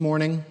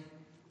Morning.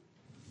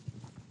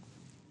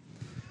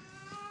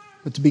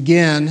 But to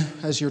begin,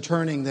 as you're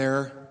turning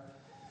there,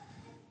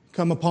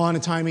 come upon a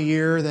time of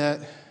year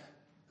that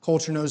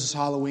culture knows as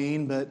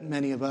Halloween, but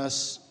many of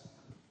us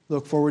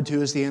look forward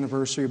to as the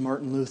anniversary of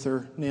Martin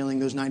Luther nailing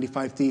those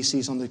 95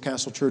 Theses on the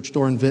Castle Church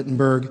door in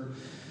Wittenberg.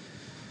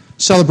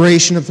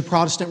 Celebration of the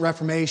Protestant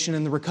Reformation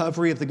and the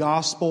recovery of the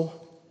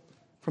gospel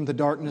from the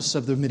darkness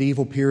of the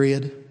medieval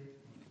period.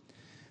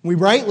 We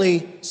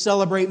rightly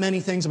celebrate many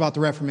things about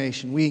the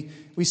Reformation. We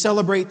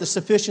celebrate the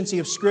sufficiency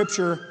of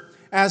Scripture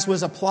as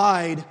was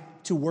applied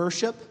to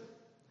worship,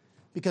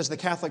 because the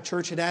Catholic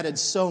Church had added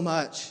so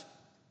much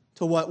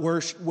to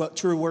what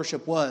true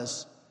worship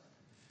was,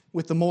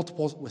 with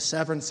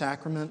seven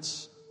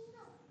sacraments,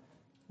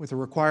 with a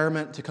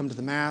requirement to come to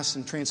the Mass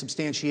and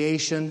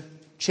transubstantiation,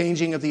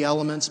 changing of the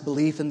elements,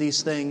 belief in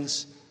these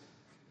things.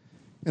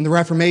 And the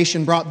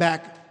Reformation brought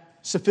back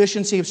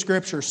sufficiency of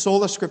Scripture,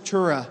 sola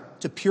scriptura,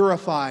 to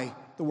purify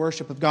the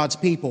worship of God's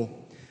people.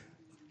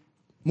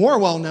 More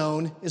well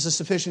known is the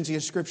sufficiency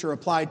of Scripture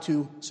applied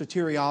to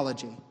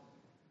soteriology,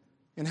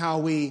 and how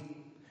we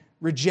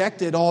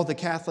rejected all the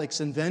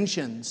Catholics'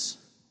 inventions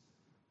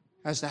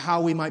as to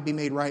how we might be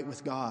made right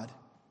with God,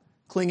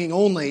 clinging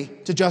only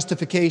to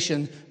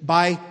justification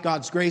by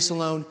God's grace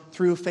alone,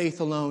 through faith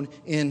alone,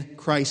 in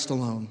Christ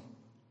alone.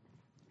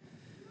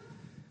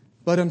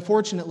 But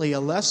unfortunately,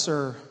 a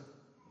lesser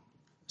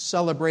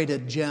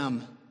celebrated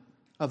gem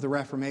of the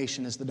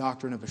Reformation is the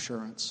doctrine of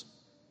assurance.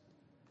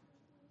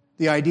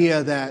 The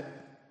idea that,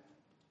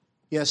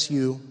 yes,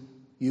 you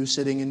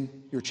sitting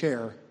in your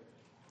chair,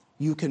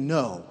 you can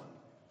know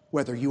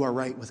whether you are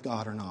right with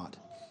God or not.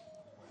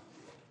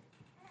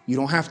 You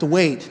don't have to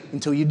wait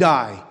until you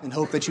die and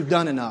hope that you've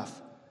done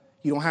enough.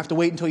 You don't have to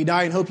wait until you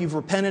die and hope you've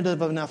repented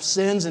of enough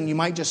sins and you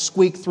might just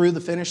squeak through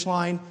the finish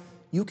line.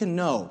 You can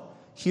know,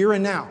 here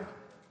and now,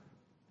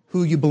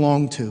 who you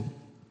belong to.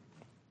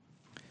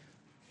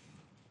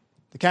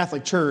 The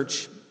Catholic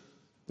Church,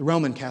 the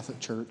Roman Catholic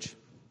Church,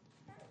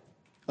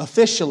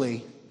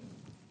 officially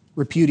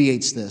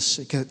repudiates this.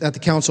 At the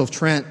Council of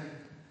Trent,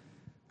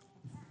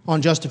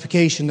 on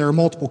justification, there are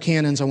multiple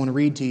canons I want to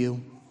read to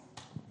you.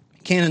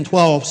 Canon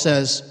 12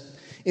 says,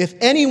 "If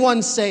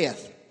anyone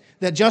saith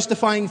that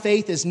justifying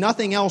faith is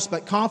nothing else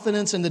but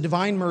confidence in the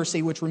divine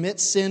mercy which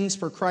remits sins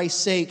for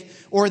Christ's sake,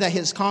 or that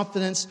his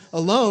confidence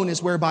alone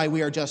is whereby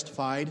we are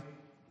justified,"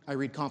 I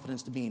read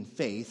confidence to mean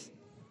faith,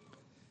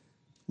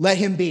 "let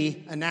him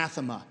be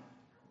anathema."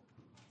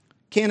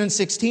 Canon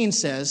 16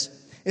 says,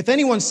 "If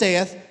anyone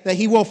saith that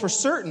he will for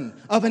certain,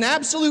 of an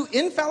absolute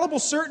infallible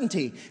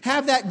certainty,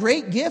 have that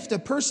great gift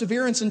of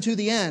perseverance unto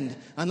the end,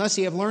 unless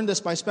he have learned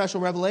this by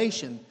special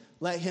revelation,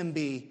 let him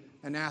be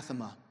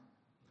anathema."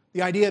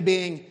 The idea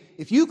being,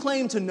 if you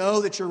claim to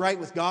know that you're right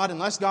with God,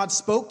 unless God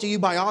spoke to you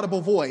by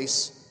audible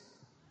voice,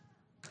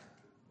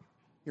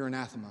 you're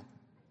anathema.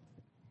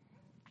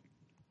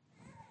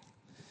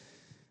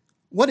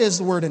 What does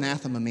the word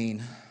anathema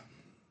mean?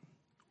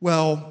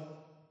 Well,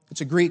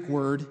 it's a Greek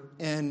word,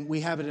 and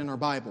we have it in our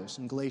Bibles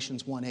in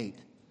Galatians 1:8,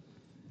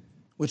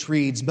 which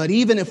reads, "But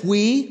even if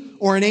we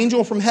or an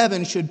angel from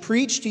heaven should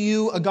preach to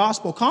you a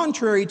gospel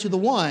contrary to the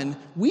one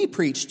we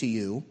preach to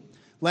you,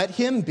 let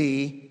him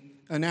be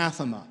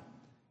anathema."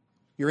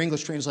 Your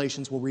English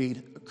translations will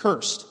read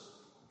accursed.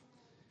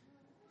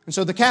 And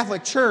so the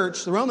Catholic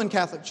Church, the Roman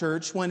Catholic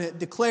Church, when it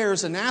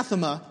declares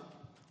anathema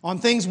on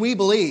things we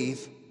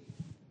believe,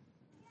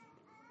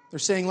 they're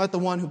saying, let the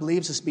one who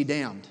believes this be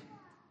damned.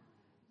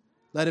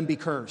 Let him be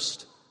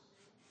cursed.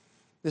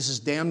 This is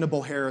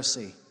damnable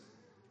heresy,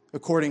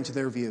 according to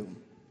their view.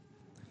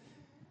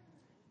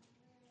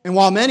 And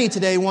while many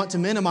today want to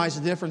minimize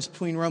the difference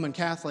between Roman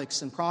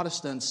Catholics and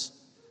Protestants,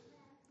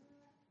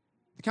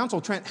 the Council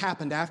of Trent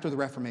happened after the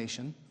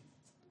Reformation.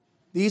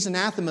 These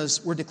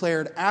anathemas were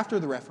declared after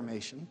the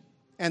Reformation,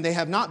 and they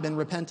have not been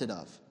repented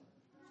of.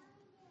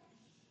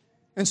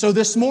 And so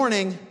this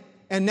morning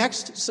and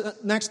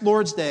next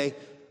Lord's Day,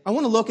 I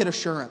want to look at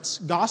assurance,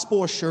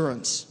 gospel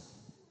assurance.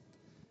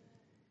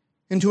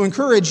 And to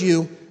encourage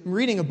you, I'm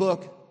reading a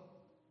book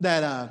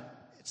that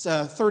it's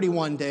a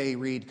 31-day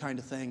read kind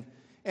of thing.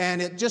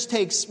 And it just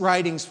takes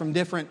writings from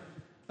different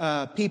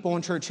people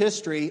in church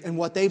history and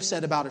what they've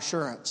said about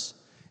assurance.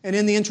 And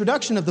in the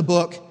introduction of the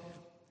book,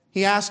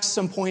 he asks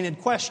some pointed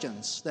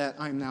questions that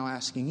I'm now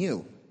asking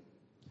you.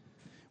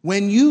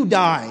 When you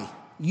die,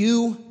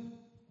 you,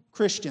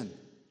 Christian,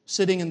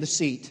 sitting in the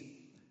seat,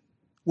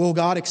 will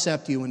God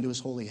accept you into his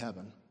holy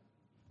heaven?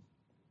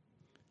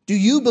 Do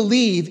you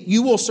believe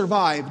you will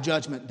survive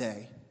Judgment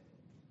Day?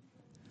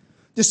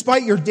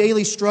 Despite your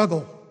daily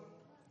struggle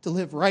to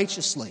live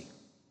righteously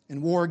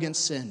and war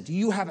against sin, do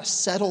you have a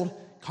settled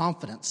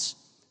confidence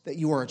that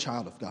you are a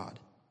child of God?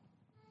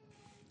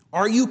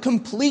 Are you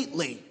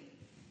completely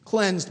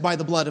cleansed by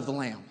the blood of the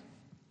Lamb?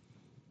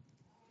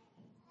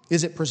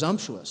 Is it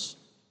presumptuous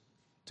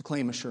to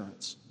claim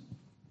assurance?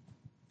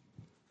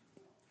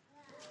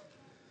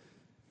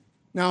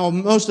 Now,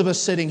 most of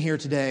us sitting here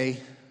today,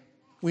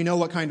 we know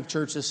what kind of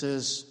church this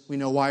is. We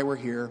know why we're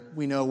here.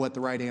 We know what the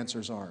right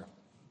answers are.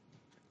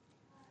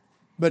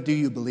 But do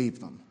you believe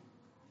them?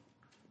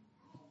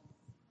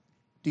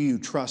 Do you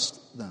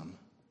trust them?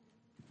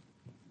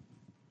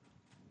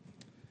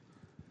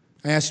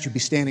 I asked you to be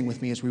standing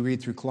with me as we read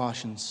through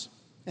Colossians.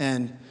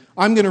 And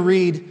I'm going to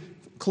read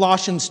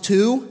Colossians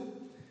 2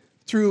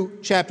 through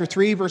chapter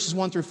 3, verses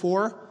 1 through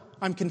 4.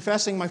 I'm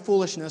confessing my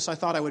foolishness. I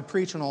thought I would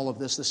preach on all of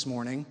this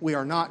morning. We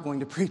are not going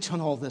to preach on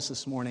all of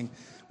this morning.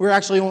 We're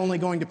actually only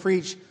going to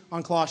preach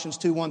on Colossians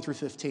 2, 1 through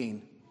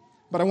 15.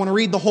 But I want to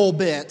read the whole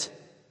bit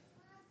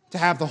to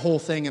have the whole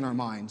thing in our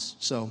minds.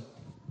 So,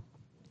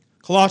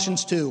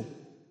 Colossians 2.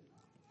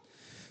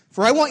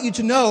 For I want you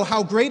to know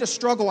how great a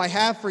struggle I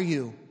have for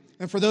you,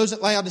 and for those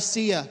at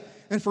Laodicea,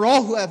 and for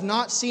all who have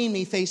not seen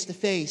me face to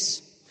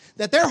face,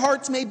 that their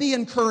hearts may be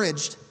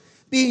encouraged,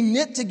 being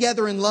knit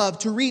together in love,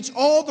 to reach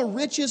all the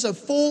riches of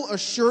full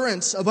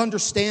assurance of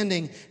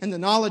understanding and the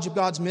knowledge of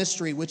God's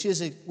mystery, which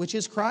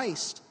is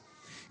Christ,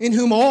 in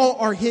whom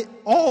are hidden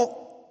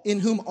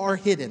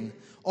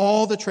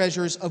all the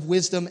treasures of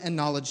wisdom and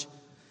knowledge.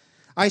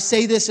 I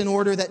say this in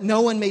order that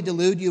no one may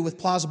delude you with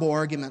plausible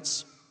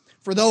arguments.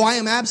 For though I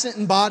am absent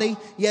in body,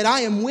 yet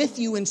I am with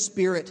you in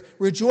spirit,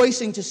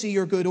 rejoicing to see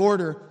your good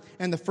order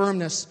and the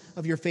firmness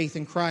of your faith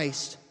in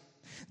Christ.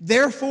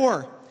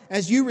 Therefore,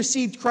 as you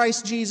received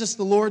Christ Jesus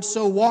the Lord,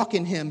 so walk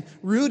in him,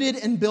 rooted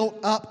and built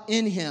up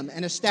in him,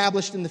 and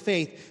established in the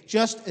faith,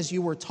 just as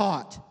you were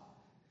taught,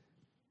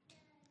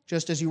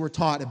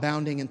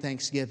 abounding in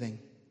thanksgiving.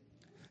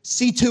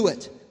 See to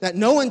it that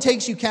no one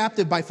takes you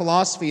captive by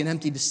philosophy and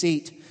empty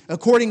deceit,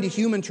 according to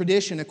human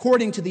tradition,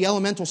 according to the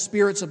elemental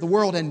spirits of the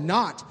world, and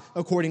not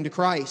according to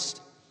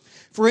Christ.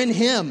 For in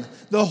him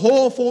the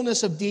whole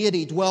fullness of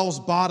deity dwells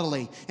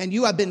bodily, and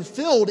you have been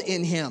filled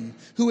in him,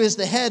 who is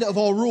the head of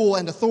all rule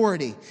and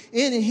authority.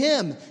 In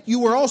him you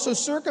were also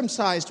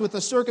circumcised with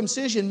a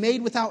circumcision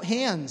made without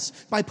hands,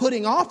 by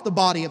putting off the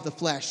body of the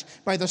flesh,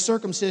 by the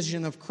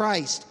circumcision of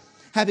Christ,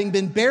 having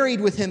been buried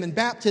with him in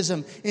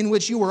baptism, in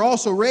which you were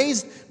also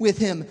raised with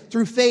him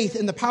through faith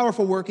in the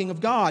powerful working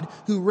of God,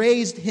 who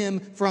raised him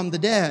from the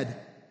dead.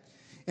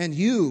 And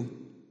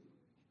you,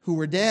 who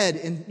were dead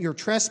in your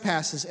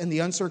trespasses and the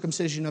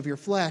uncircumcision of your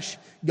flesh,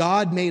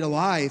 God made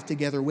alive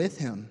together with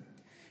him,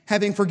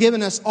 having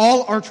forgiven us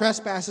all our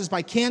trespasses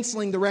by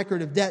canceling the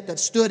record of debt that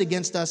stood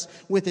against us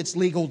with its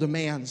legal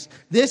demands.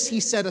 This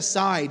he set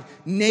aside,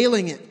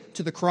 nailing it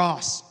to the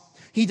cross.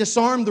 He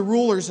disarmed the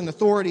rulers and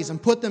authorities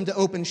and put them to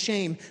open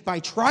shame by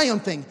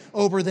triumphing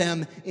over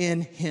them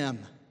in him.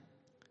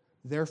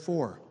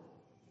 Therefore,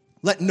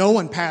 let no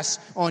one pass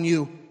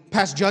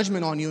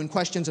judgment on you in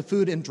questions of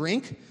food and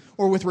drink,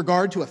 or with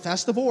regard to a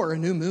festival or a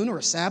new moon or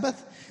a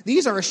Sabbath.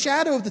 These are a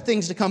shadow of the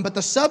things to come, but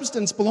the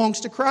substance belongs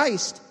to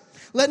Christ.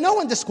 Let no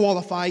one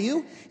disqualify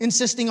you,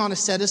 insisting on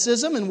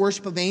asceticism and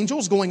worship of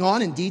angels, going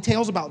on in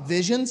details about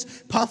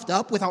visions, puffed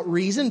up without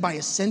reason by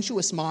a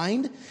sensuous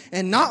mind,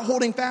 and not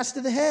holding fast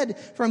to the head,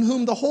 from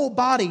whom the whole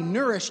body,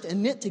 nourished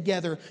and knit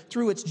together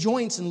through its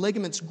joints and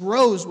ligaments,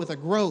 grows with a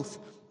growth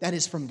that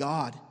is from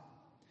God.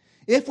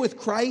 If with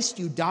Christ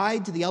you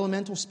died to the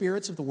elemental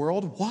spirits of the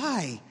world,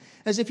 why,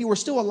 as if you were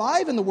still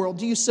alive in the world,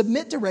 do you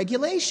submit to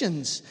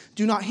regulations?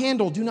 Do not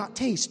handle, do not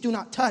taste, do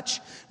not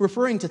touch,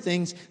 referring to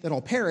things that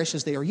all perish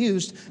as they are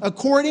used,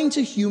 according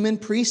to human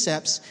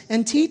precepts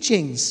and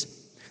teachings.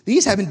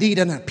 These have indeed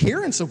an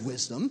appearance of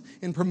wisdom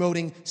in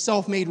promoting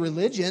self-made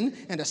religion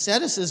and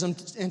asceticism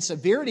and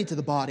severity to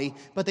the body,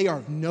 but they are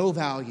of no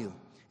value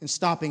in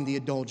stopping the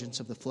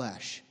indulgence of the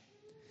flesh.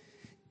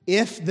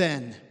 If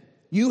then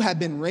you have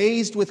been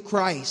raised with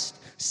Christ,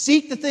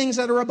 seek the things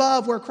that are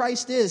above where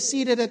Christ is,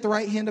 seated at the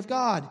right hand of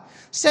God.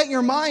 Set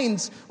your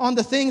minds on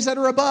the things that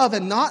are above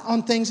and not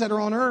on things that are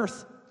on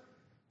earth.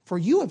 For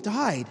you have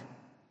died,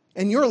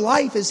 and your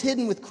life is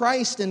hidden with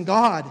Christ in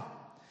God.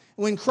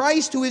 When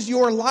Christ, who is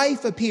your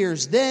life,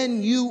 appears,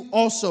 then you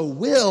also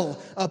will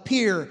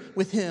appear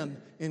with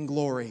him in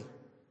glory.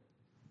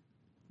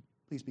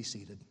 Please be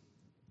seated.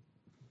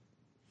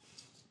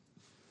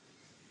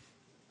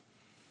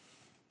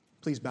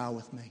 Please bow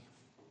with me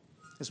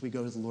as we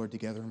go to the Lord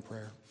together in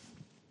prayer.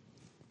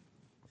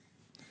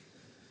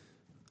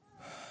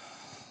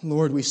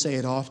 Lord, we say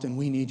it often,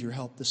 we need your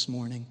help this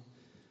morning.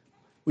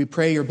 We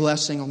pray your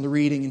blessing on the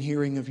reading and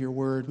hearing of your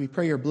word. We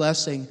pray your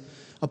blessing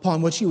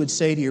upon what you would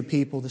say to your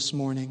people this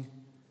morning.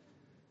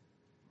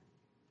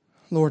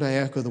 Lord, I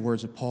echo the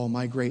words of Paul.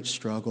 My great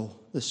struggle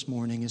this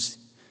morning is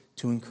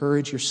to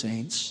encourage your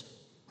saints,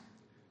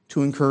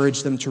 to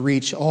encourage them to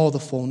reach all the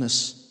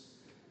fullness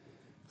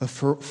of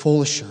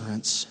full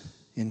assurance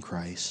in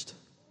Christ.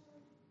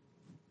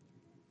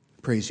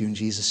 Praise you in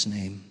Jesus'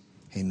 name.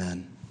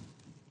 Amen.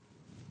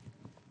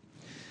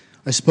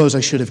 I suppose I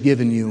should have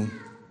given you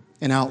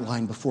an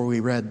outline before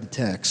we read the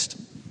text,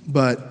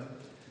 but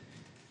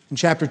in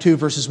chapter 2,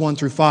 verses 1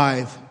 through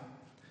 5,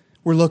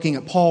 we're looking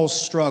at Paul's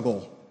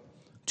struggle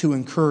to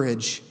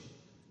encourage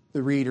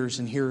the readers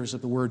and hearers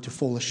of the word to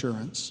full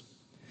assurance.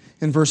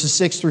 In verses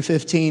 6 through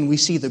 15, we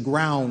see the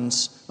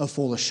grounds of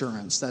full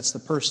assurance. That's the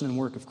person and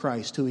work of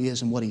Christ, who he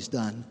is and what he's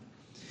done.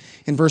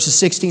 In verses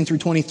 16 through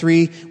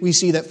 23, we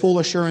see that full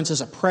assurance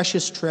is a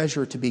precious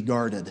treasure to be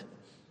guarded.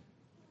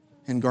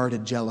 and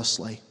guarded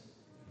jealously.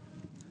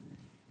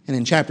 And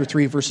in chapter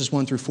 3, verses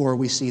 1 through 4,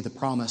 we see the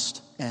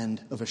promised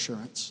end of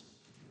assurance.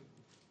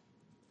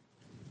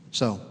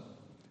 So,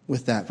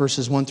 with that,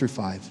 verses 1 through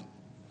 5.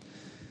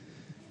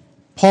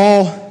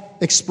 Paul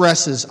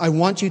expresses, I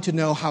want you to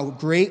know how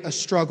great a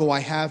struggle I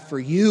have for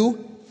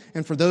you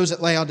and for those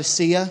at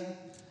Laodicea.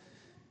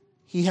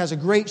 He has a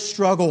great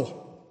struggle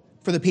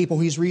for the people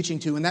he's reaching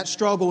to, and that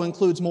struggle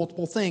includes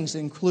multiple things. It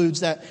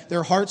includes that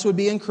their hearts would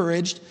be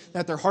encouraged,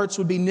 that their hearts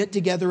would be knit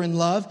together in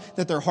love,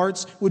 that their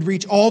hearts would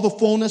reach all the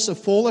fullness of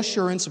full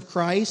assurance of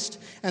Christ,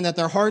 and that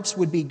their hearts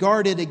would be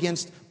guarded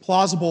against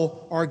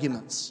plausible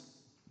arguments.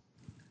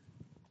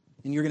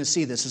 And you're going to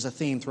see this as a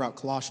theme throughout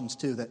Colossians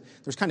 2, that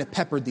there's kind of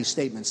peppered these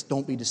statements.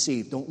 Don't be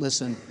deceived. Don't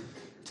listen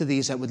to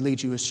these that would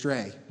lead you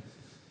astray.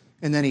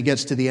 And then he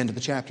gets to the end of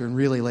the chapter and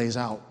really lays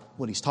out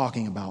what he's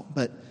talking about.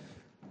 But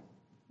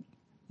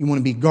you want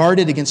to be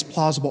guarded against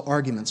plausible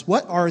arguments.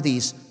 What are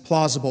these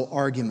plausible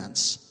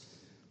arguments?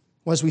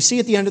 Well, as we see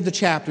at the end of the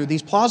chapter,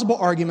 these plausible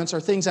arguments are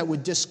things that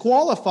would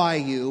disqualify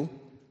you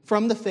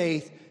from the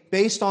faith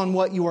based on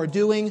what you are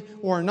doing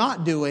or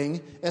not doing,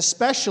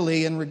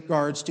 especially in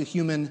regards to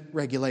human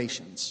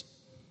regulations.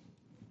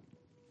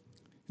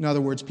 In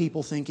other words,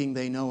 people thinking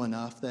they know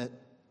enough that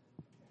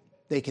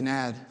they can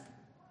add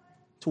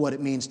to what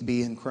it means to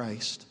be in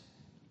Christ.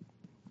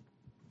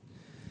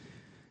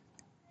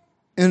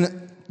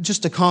 And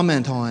just to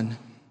comment on,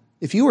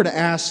 if you were to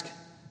ask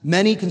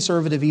many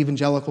conservative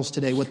evangelicals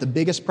today what the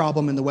biggest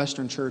problem in the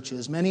Western church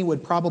is, many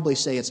would probably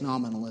say it's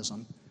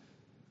nominalism.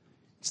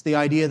 It's the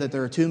idea that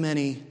there are too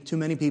many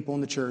people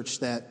in the church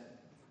that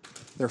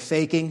they're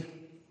faking,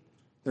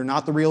 they're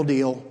not the real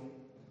deal,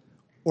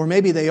 or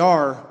maybe they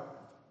are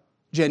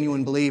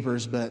genuine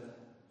believers, but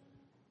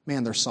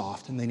man, they're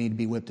soft and they need to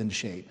be whipped into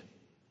shape.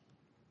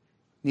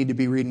 You need to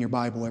be reading your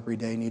Bible every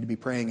day. You need to be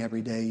praying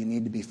every day. You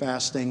need to be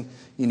fasting.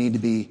 You need to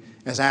be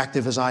as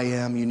active as I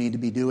am. You need to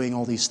be doing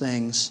all these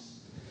things.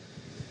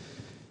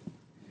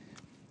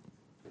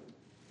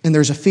 And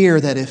there's a fear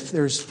that if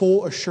there's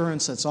full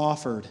assurance that's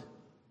offered,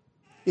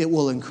 it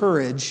will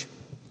encourage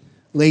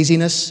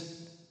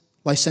laziness,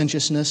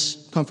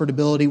 licentiousness,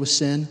 comfortability with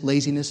sin,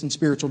 laziness and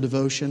spiritual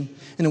devotion,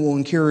 and it will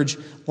encourage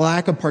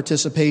lack of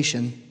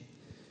participation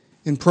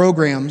in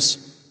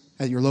programs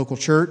at your local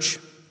church,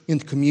 in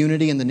the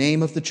community, in the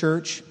name of the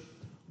church,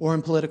 or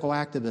in political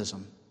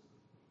activism.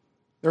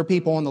 There are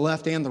people on the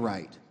left and the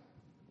right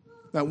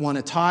that want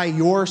to tie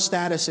your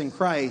status in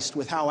Christ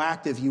with how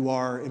active you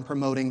are in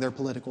promoting their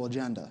political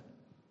agenda.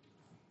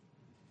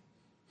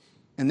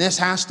 And this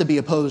has to be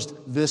opposed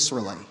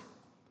viscerally.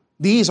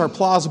 These are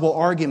plausible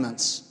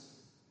arguments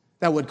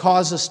that would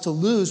cause us to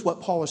lose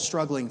what Paul is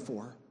struggling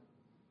for.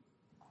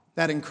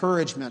 That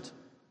encouragement,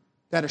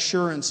 that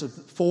assurance of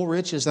full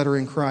riches that are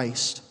in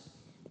Christ.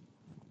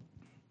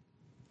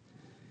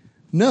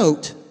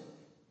 Note,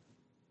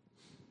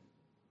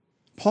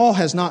 Paul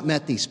has not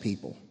met these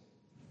people.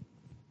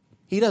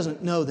 He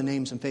doesn't know the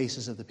names and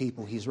faces of the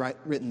people he's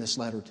written this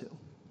letter to. It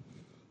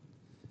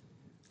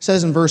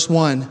says in verse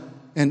 1,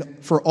 and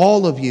for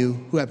all of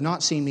you who have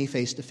not seen me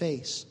face to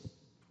face.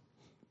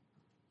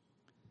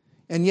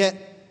 And yet,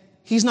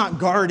 he's not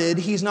guarded.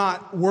 He's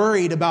not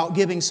worried about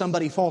giving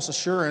somebody false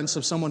assurance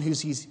of someone who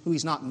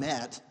he's not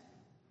met.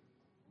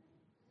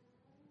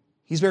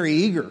 He's very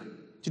eager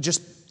to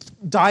just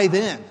dive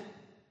in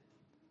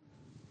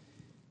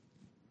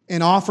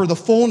and offer the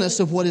fullness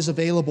of what is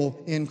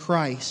available in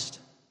Christ.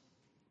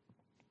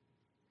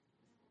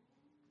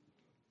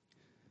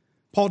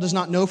 Paul does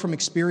not know from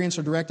experience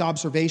or direct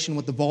observation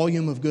what the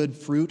volume of good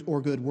fruit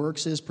or good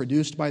works is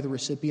produced by the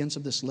recipients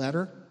of this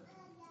letter.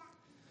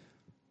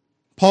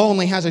 Paul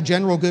only has a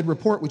general good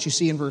report, which you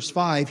see in verse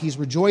 5. He's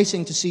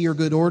rejoicing to see your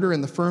good order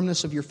and the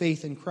firmness of your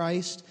faith in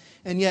Christ.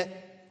 And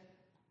yet,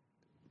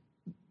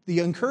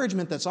 the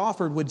encouragement that's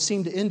offered would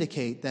seem to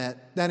indicate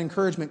that that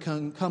encouragement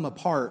can come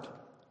apart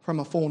from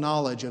a full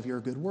knowledge of your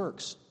good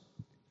works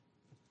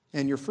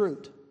and your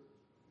fruit.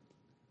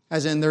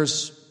 As in,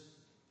 there's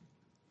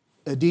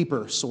a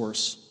deeper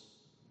source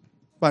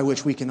by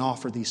which we can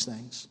offer these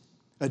things.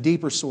 A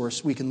deeper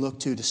source we can look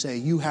to say,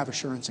 you have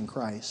assurance in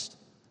Christ.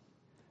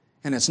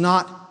 And it's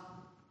not,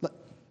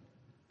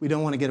 we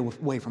don't want to get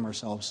away from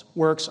ourselves.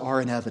 Works are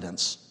an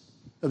evidence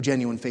of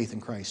genuine faith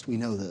in Christ. We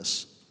know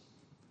this.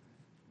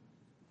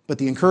 But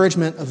the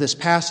encouragement of this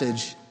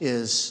passage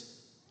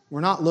is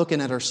we're not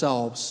looking at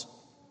ourselves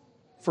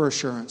for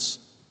assurance.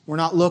 We're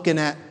not looking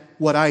at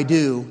what I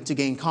do to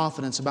gain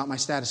confidence about my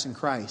status in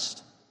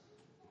Christ.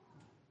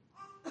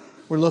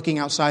 We're looking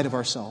outside of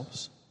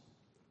ourselves.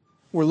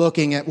 We're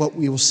looking at what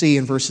we will see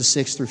in verses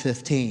 6 through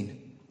 15.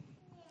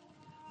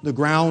 The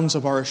grounds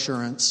of our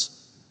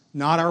assurance,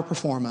 not our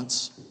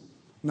performance,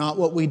 not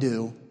what we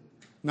do,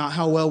 not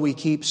how well we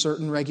keep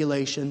certain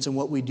regulations and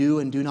what we do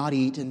and do not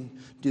eat and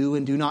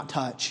do not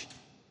touch,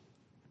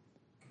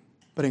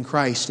 but in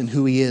Christ and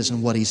who He is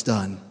and what He's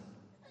done.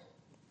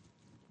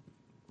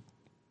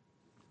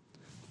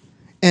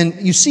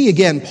 And you see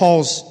again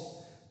Paul's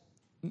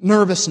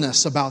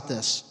nervousness about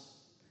this.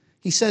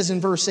 He says in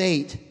verse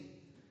 8,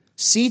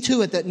 See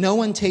to it that no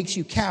one takes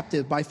you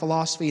captive by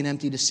philosophy and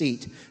empty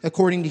deceit,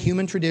 according to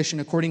human tradition,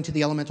 according to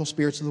the elemental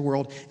spirits of the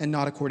world, and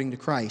not according to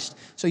Christ.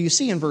 So you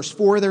see in verse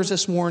 4 there's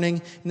this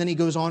warning, and then he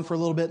goes on for a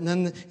little bit, and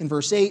then in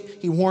verse 8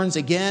 he warns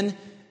again,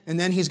 and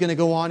then he's going to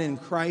go on in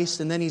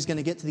Christ, and then he's going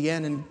to get to the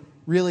end and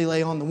really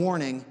lay on the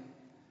warning.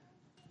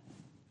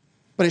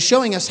 But it's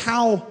showing us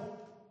how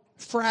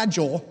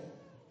fragile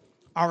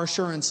our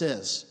assurance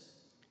is,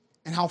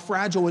 and how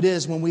fragile it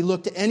is when we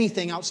look to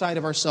anything outside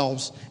of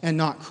ourselves and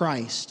not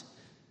Christ.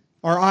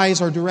 Our eyes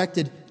are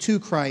directed to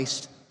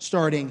Christ,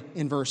 starting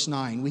in verse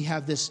 9. We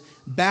have this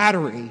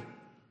battery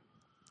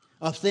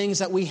of things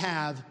that we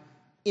have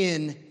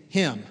in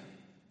Him.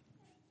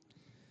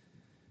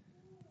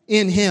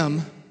 In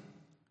Him,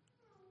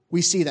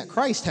 we see that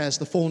Christ has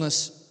the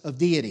fullness of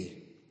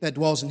deity that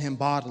dwells in Him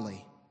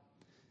bodily.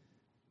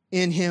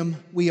 In Him,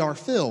 we are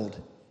filled.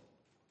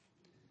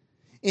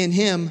 In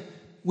Him,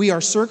 we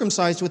are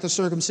circumcised with a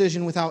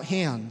circumcision without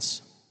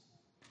hands.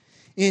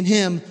 In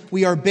Him,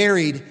 we are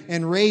buried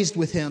and raised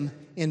with Him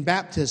in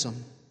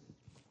baptism.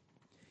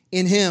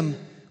 In Him,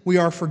 we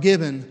are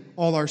forgiven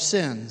all our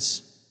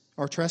sins,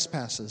 our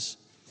trespasses.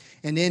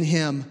 And in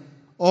Him,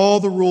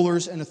 all the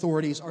rulers and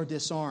authorities are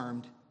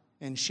disarmed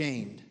and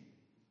shamed.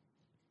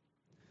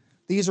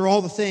 These are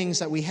all the things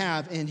that we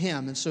have in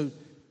Him. And so,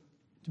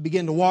 to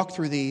begin to walk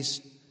through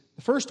these,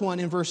 the first one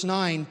in verse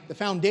 9, the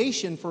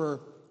foundation for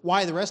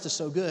why the rest is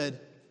so good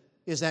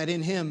is that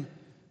in Him,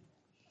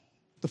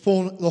 the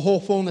whole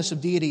fullness of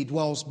deity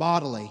dwells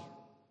bodily.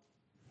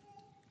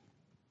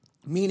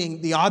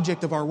 Meaning the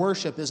object of our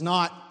worship is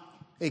not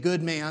a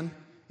good man,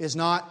 is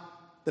not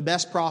the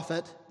best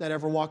prophet that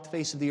ever walked the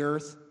face of the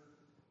earth,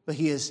 but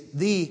He is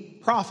the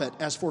prophet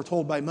as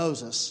foretold by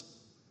Moses.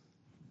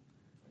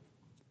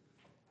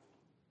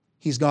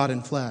 He's God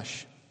in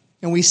flesh.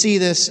 And we see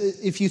this,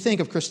 if you think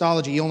of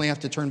Christology, you only have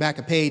to turn back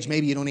a page.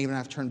 Maybe you don't even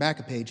have to turn back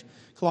a page.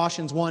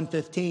 Colossians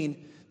 1:15,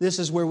 this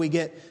is where we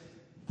get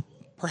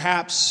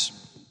perhaps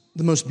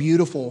the most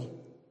beautiful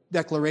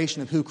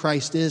declaration of who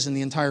Christ is in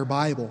the entire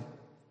Bible.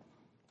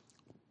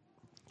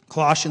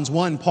 Colossians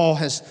 1, Paul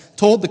has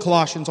told the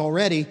Colossians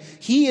already,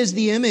 He is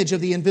the image of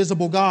the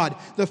invisible God,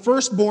 the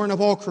firstborn of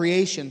all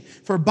creation.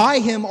 For by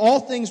Him all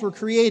things were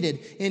created,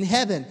 in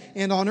heaven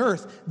and on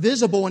earth,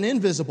 visible and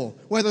invisible,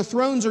 whether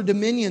thrones or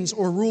dominions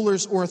or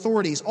rulers or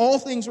authorities. All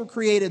things were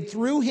created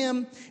through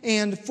Him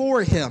and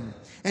for Him.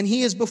 And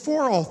He is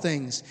before all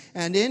things,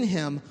 and in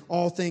Him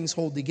all things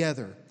hold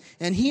together.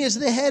 And He is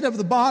the head of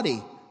the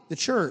body, the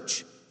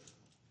church.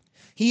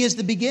 He is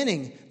the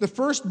beginning, the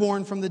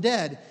firstborn from the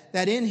dead,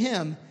 that in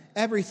Him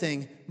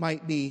everything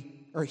might be,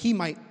 or He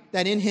might,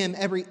 that in Him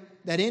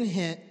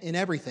in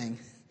everything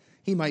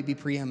He might be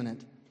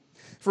preeminent.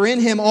 For in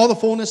Him all the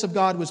fullness of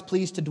God was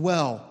pleased to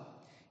dwell,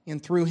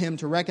 and through Him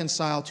to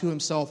reconcile to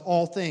Himself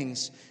all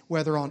things,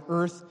 whether on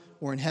earth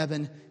or in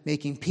heaven,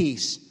 making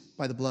peace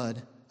by the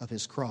blood of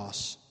His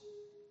cross.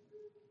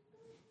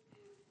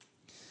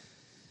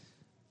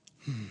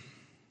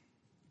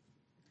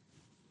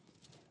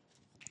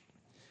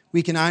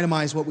 We can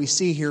itemize what we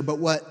see here, but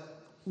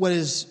what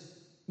is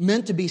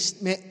meant to be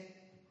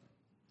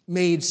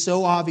made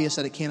so obvious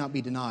that it cannot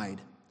be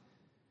denied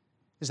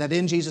is that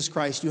in Jesus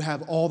Christ you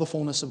have all the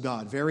fullness of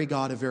God, very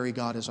God of very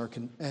God, as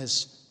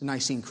the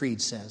Nicene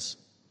Creed says.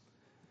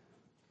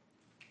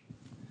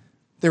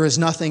 There is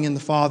nothing in the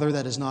Father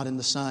that is not in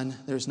the Son.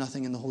 There is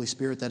nothing in the Holy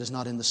Spirit that is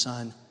not in the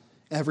Son.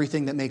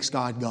 Everything that makes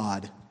God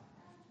God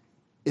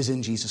is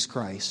in Jesus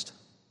Christ.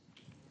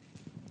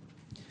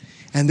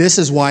 And this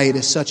is why it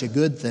is such a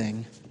good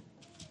thing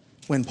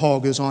when Paul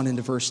goes on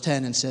into verse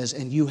 10 and says,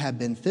 and you have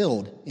been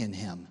filled in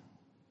Him,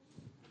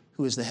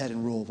 who is the head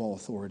and rule of all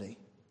authority.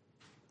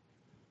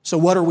 So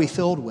what are we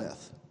filled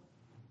with?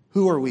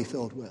 Who are we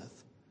filled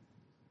with?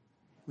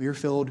 We are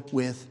filled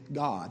with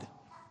God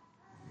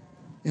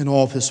in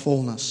all of His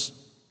fullness.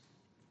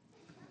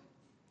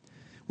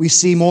 We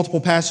see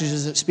multiple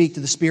passages that speak to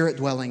the Spirit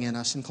dwelling in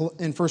us.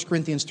 In 1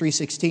 Corinthians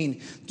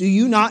 3:16, do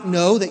you not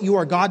know that you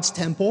are God's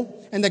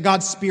temple and that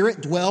God's Spirit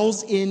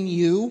dwells in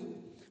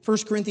you?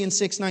 1 Corinthians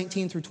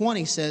 6:19 through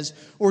 20 says,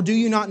 or do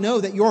you not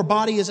know that your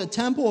body is a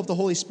temple of the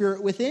Holy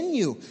Spirit within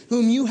you,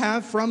 whom you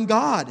have from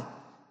God?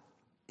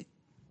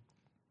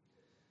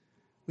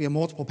 We have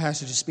multiple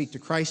passages speak to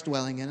Christ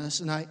dwelling in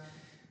us. And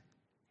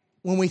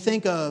when we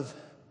think of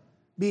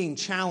being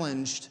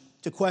challenged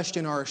to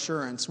question our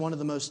assurance, one of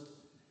the most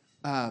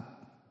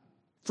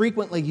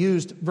frequently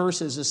used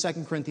verses is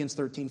 2 Corinthians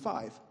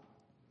 13:5,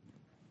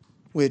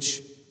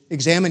 which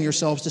examine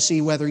yourselves to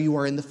see whether you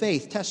are in the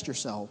faith. Test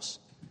yourselves.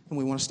 And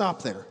we want to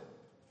stop there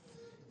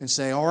and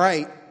say, all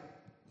right,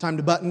 time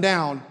to button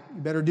down.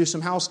 You better do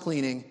some house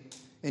cleaning.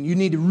 And you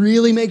need to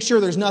really make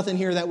sure there's nothing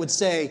here that would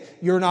say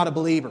you're not a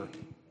believer.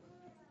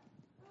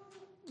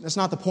 That's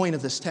not the point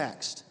of this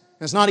text.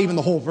 That's not even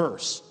the whole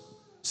verse.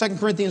 2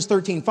 Corinthians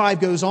 13:5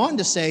 goes on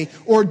to say,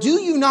 or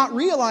do you not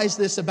realize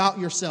this about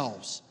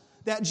yourselves,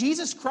 that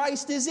Jesus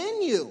Christ is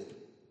in you?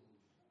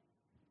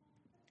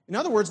 In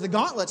other words, the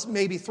gauntlet's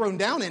may be thrown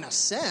down in a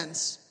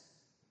sense,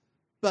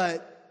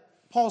 but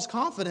Paul's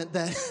confident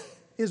that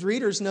his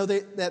readers know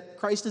that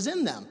Christ is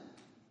in them.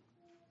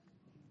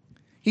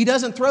 He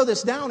doesn't throw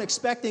this down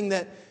expecting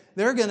that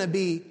they're going to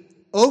be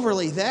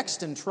overly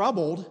vexed and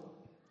troubled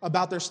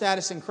about their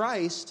status in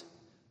Christ.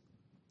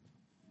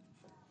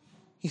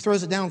 He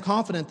throws it down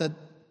confident that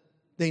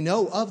they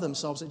know of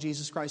themselves that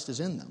Jesus Christ is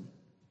in them.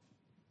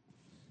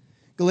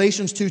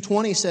 Galatians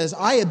 2:20 says,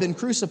 I have been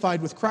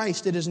crucified with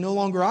Christ. It is no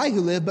longer I who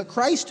live, but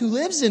Christ who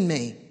lives in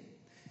me.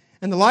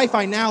 And the life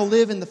I now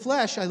live in the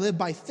flesh, I live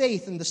by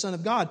faith in the Son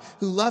of God,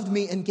 who loved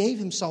me and gave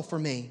himself for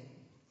me.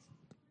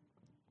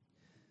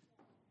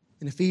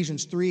 In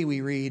Ephesians 3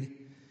 we read,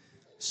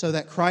 so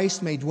that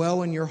Christ may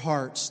dwell in your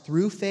hearts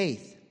through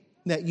faith,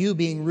 that you,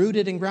 being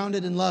rooted and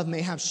grounded in love,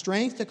 may have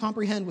strength to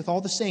comprehend with all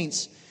the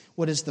saints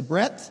what is the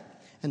breadth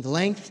and the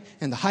length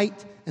and the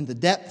height and the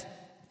depth,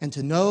 and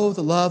to know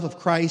the love of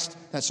Christ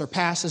that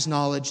surpasses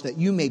knowledge, that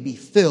you may be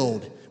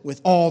filled with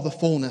all the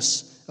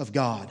fullness of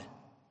God.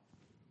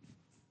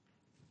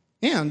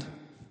 And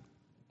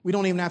we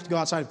don't even have to go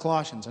outside of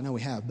Colossians. I know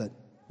we have, but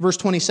verse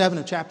 27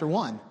 of chapter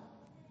 1.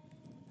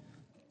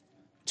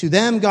 To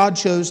them God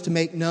chose to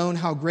make known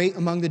how great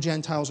among the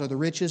Gentiles are the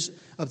riches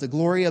of the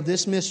glory of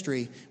this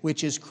mystery,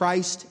 which is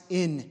Christ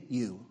in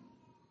you,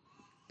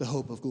 the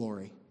hope of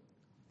glory.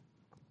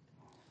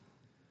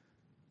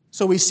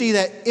 So we see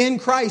that in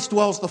Christ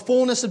dwells the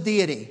fullness of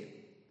deity.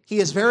 He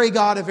is very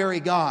God of very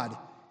God.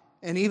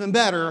 And even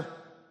better,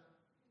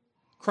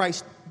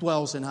 Christ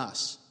dwells in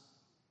us.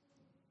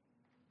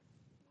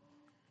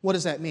 What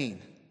does that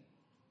mean?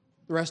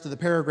 The rest of the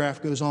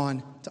paragraph goes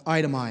on to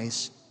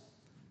itemize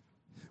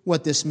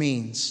what this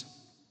means.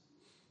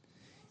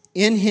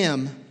 In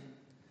him,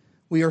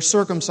 we are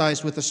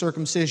circumcised with a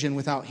circumcision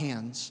without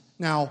hands.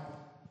 Now,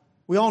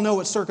 we all know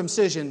what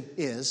circumcision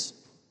is.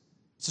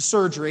 It's a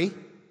surgery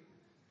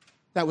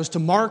that was to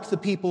mark the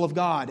people of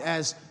God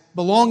as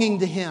belonging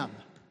to him.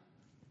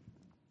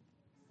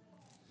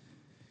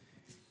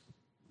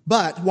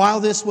 But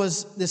while this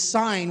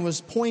sign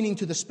was pointing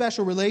to the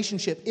special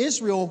relationship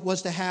Israel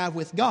was to have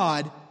with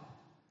God,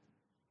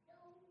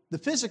 the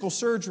physical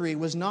surgery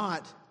was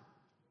not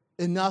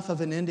enough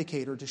of an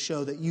indicator to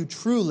show that you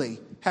truly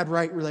had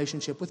right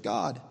relationship with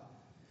God.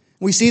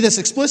 We see this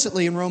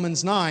explicitly in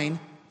Romans 9,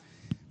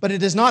 but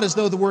it is not as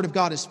though the word of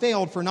God has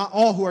failed, for not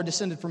all who are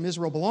descended from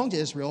Israel belong to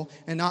Israel,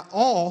 and not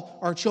all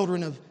are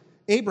children of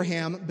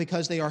Abraham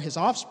because they are his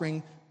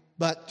offspring,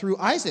 but through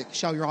Isaac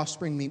shall your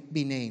offspring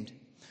be named.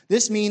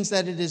 This means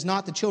that it is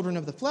not the children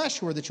of the flesh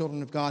who are the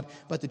children of God,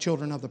 but the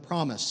children of the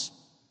promise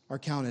are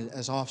counted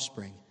as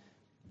offspring.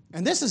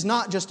 And this is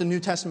not just a New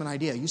Testament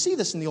idea. You see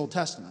this in the Old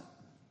Testament.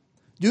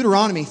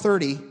 Deuteronomy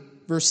 30,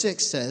 verse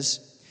 6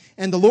 says,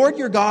 and the Lord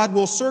your God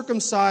will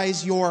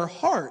circumcise your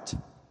heart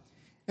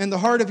and the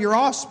heart of your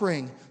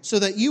offspring, so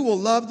that you will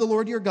love the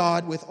Lord your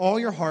God with all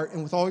your heart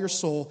and with all your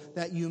soul,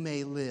 that you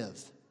may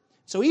live.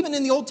 So even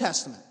in the Old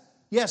Testament,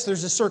 yes,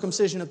 there's a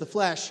circumcision of the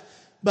flesh,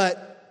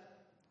 but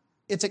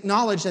it's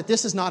acknowledged that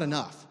this is not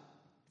enough.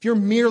 If you're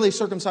merely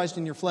circumcised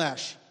in your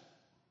flesh,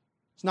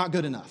 it's not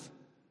good enough.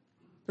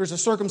 There's a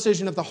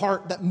circumcision of the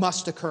heart that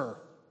must occur.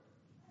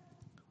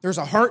 There's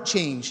a heart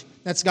change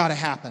that's got to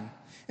happen.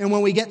 And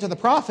when we get to the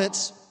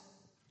prophets,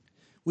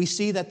 we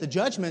see that the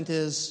judgment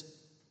is,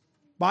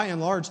 by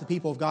and large, the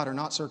people of God are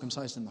not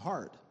circumcised in the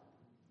heart.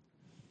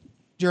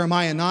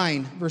 Jeremiah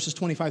 9, verses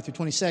 25 through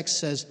 26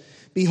 says,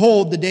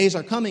 behold, the days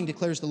are coming,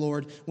 declares the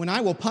Lord, when I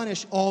will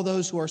punish all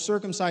those who are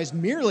circumcised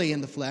merely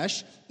in the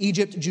flesh,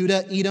 Egypt,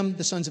 Judah, Edom,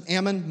 the sons of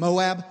Ammon,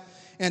 Moab,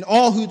 and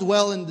all who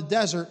dwell in the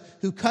desert,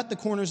 who cut the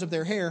corners of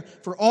their hair,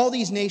 for all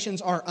these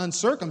nations are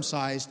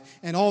uncircumcised,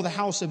 and all the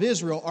house of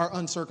Israel are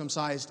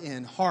uncircumcised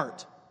in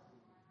heart.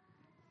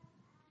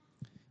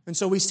 And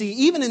so we see,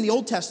 even in the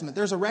Old Testament,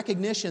 there's a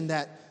recognition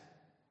that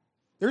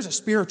there's a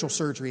spiritual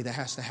surgery that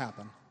has to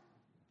happen.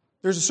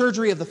 There's a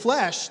surgery of the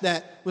flesh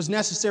that was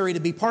necessary to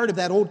be part of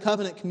that old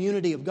covenant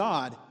community of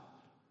God.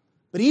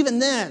 But even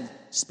then,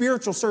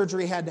 spiritual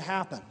surgery had to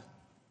happen.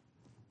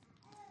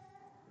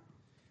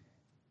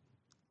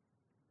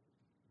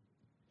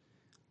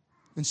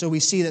 And so we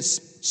see that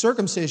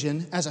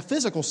circumcision, as a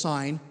physical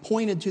sign,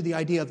 pointed to the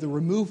idea of the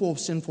removal of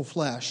sinful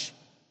flesh,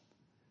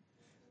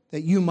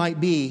 that you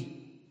might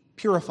be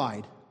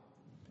purified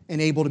and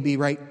able to be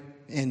right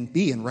and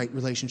be in right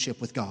relationship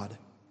with God.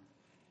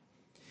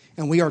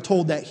 And we are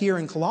told that here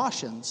in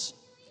Colossians,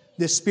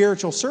 this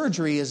spiritual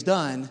surgery is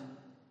done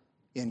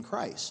in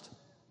Christ,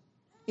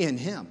 in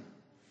him.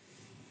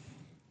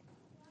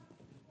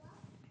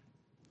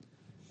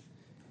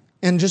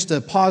 And just to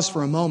pause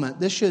for a moment,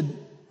 this should,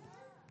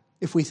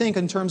 if we think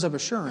in terms of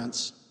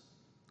assurance,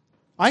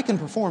 I can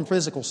perform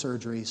physical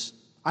surgeries.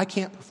 I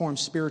can't perform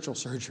spiritual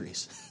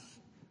surgeries.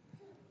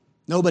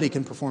 Nobody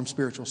can perform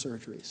spiritual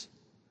surgeries.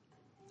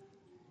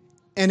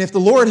 And if the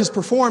Lord has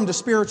performed a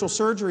spiritual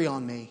surgery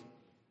on me,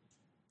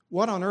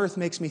 what on earth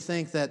makes me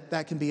think that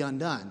that can be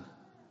undone?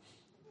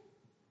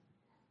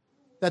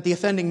 That the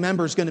offending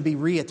member is going to be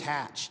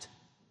reattached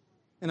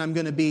and I'm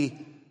going to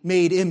be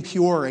made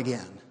impure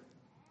again.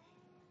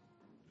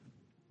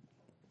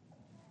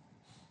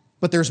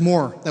 But there's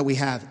more that we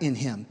have in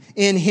him.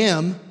 In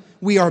him,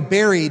 we are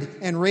buried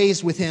and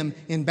raised with Him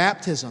in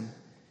baptism.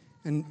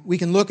 And we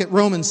can look at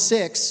Romans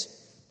 6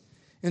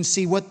 and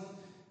see what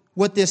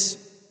this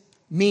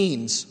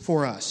means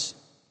for us.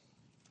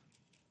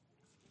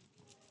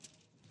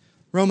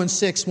 Romans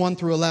 6, 1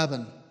 through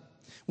 11.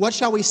 What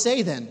shall we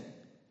say then?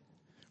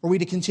 Are we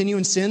to continue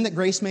in sin that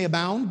grace may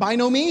abound? By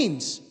no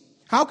means.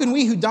 How can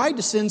we who died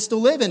to sin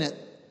still live in it?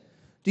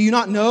 Do you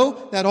not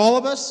know that all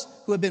of us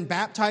who have been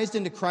baptized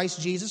into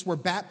Christ Jesus were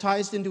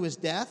baptized into His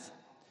death?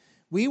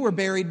 We were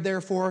buried,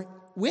 therefore,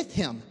 with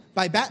Him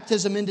by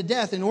baptism into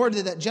death, in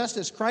order that just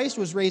as Christ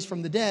was raised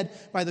from the dead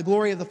by the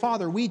glory of the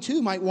Father, we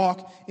too might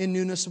walk in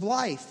newness of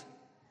life.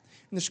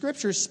 And the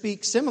Scriptures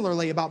speak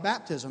similarly about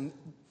baptism.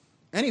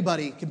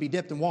 Anybody can be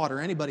dipped in water.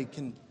 Anybody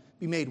can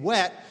be made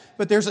wet.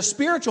 But there's a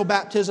spiritual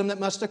baptism that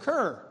must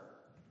occur.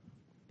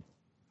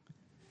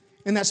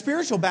 And that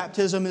spiritual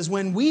baptism is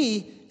when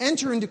we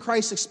enter into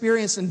Christ's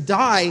experience and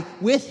die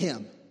with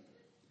Him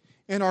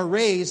and are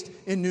raised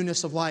in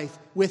newness of life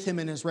with Him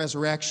in His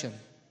resurrection.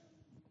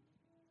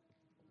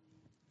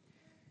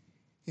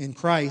 In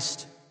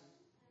Christ,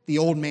 the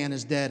old man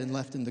is dead and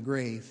left in the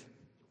grave.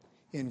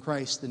 In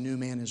Christ, the new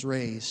man is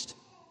raised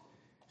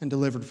and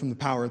delivered from the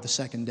power of the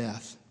second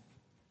death.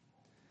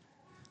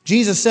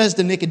 Jesus says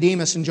to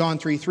Nicodemus in John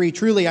 3:3,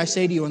 "Truly I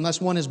say to you, unless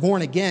one is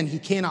born again, he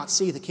cannot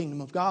see the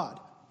kingdom of God."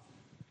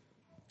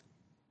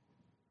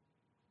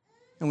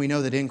 And we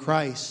know that in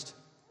Christ,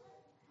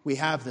 we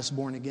have this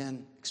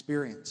born-again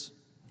experience.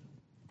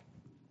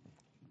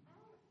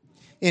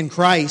 In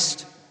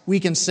Christ, we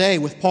can say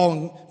with Paul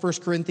in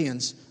 1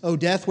 Corinthians, "O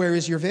death, where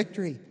is your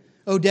victory?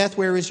 O death,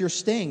 where is your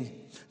sting?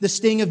 The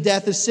sting of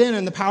death is sin,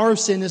 and the power of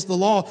sin is the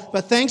law.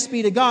 But thanks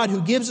be to God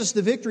who gives us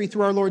the victory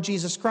through our Lord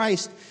Jesus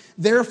Christ.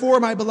 Therefore,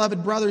 my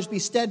beloved brothers, be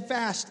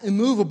steadfast,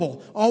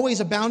 immovable, always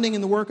abounding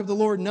in the work of the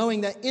Lord,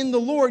 knowing that in the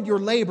Lord your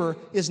labor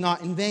is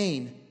not in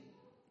vain."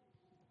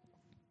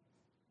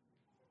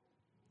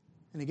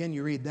 And again,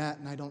 you read that,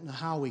 and I don't know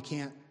how we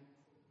can't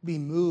be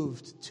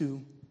moved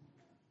to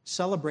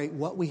celebrate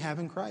what we have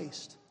in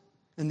Christ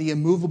and the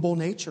immovable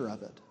nature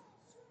of it.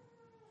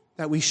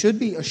 That we should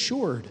be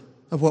assured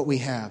of what we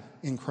have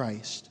in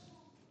Christ.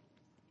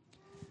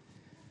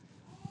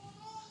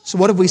 So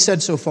what have we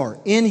said so far?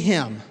 In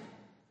Him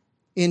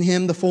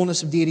the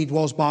fullness of deity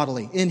dwells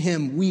bodily. In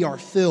Him we are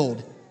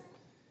filled.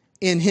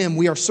 In Him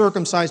we are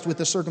circumcised with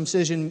the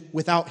circumcision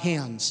without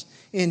hands.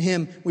 In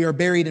Him we are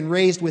buried and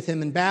raised with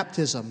Him in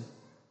baptism.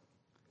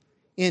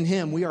 In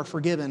Him we are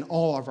forgiven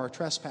all of our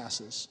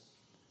trespasses.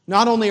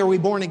 Not only are we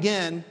born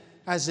again,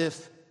 as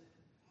if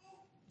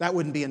that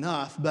wouldn't be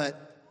enough,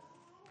 but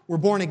we're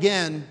born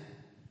again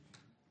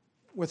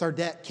with our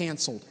debt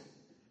canceled.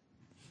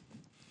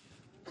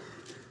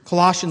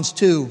 Colossians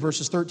 2,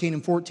 verses 13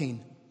 and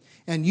 14.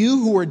 "And you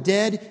who were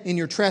dead in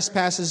your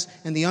trespasses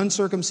and the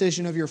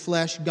uncircumcision of your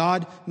flesh,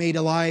 God made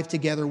alive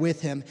together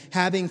with Him,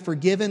 having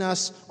forgiven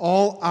us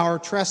all our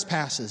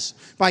trespasses,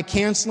 by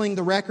canceling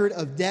the record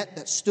of debt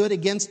that stood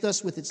against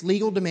us with its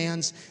legal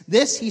demands.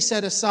 This He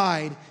set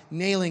aside,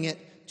 nailing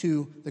it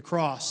to the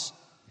cross."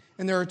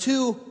 And there are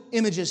two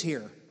images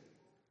here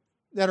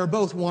that are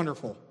both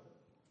wonderful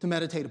to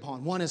meditate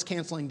upon. One is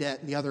canceling debt,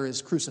 and the other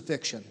is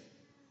crucifixion.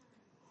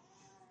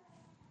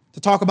 To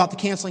talk about the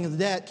canceling of the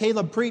debt,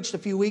 Caleb preached a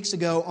few weeks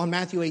ago on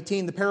Matthew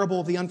 18, the parable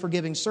of the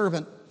unforgiving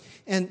servant.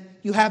 And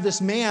you have this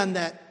man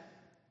that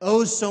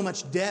owes so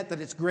much debt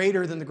that it's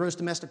greater than the gross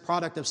domestic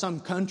product of some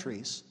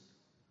countries.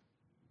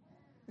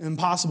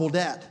 Impossible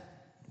debt.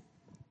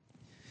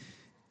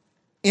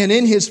 And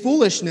in his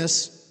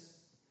foolishness,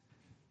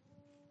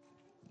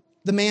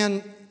 the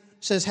man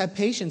says, "Have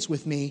patience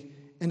with me,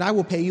 and I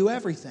will pay you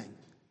everything."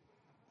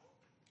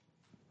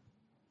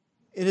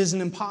 It is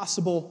an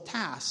impossible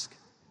task,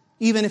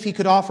 even if he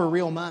could offer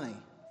real money.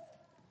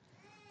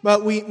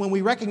 But when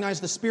we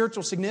recognize the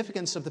spiritual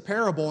significance of the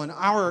parable and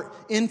our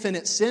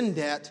infinite sin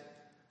debt,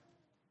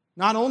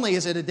 not only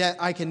is it a debt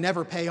I can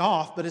never pay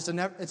off, but it's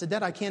a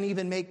debt I can't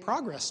even make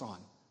progress on.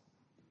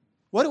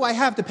 What do I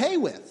have to pay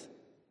with?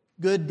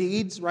 Good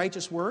deeds,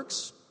 righteous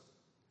works.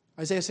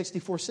 Isaiah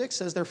 64:6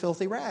 says they're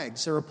filthy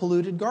rags. They're a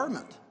polluted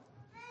garment.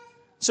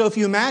 So if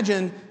you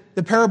imagine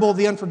the parable of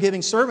the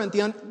unforgiving servant,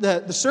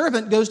 the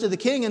servant goes to the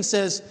king and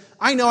says,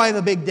 "I know I have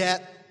a big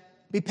debt.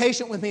 Be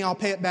patient with me, I'll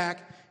pay it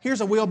back.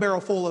 Here's a wheelbarrow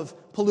full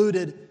of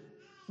polluted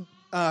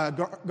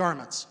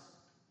garments.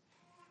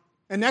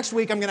 And next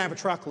week I'm going to have a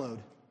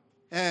truckload.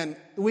 And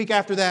the week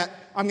after that,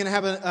 I'm going to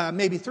have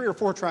maybe 3 or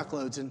 4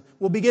 truckloads, and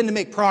we'll begin to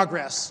make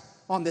progress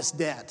on this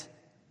debt."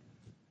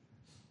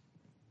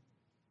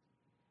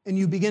 And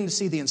you begin to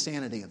see the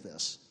insanity of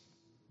this.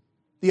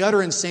 The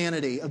utter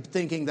insanity of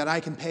thinking that I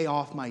can pay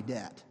off my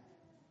debt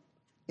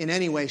in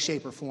any way,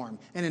 shape, or form.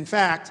 And in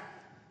fact,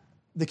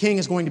 the king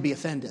is going to be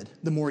offended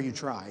the more you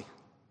try.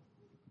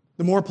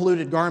 The more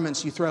polluted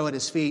garments you throw at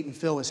his feet and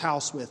fill his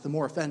house with, the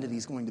more offended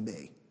he's going to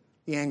be.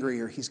 The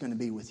angrier he's going to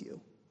be with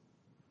you.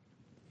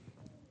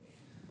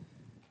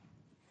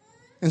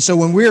 And so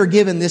when we're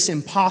given this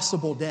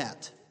impossible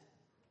debt,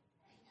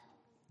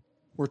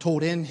 we're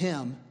told in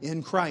Him,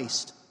 in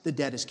Christ, the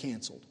debt is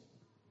canceled.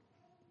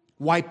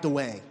 Wiped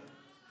away.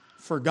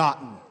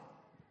 forgotten,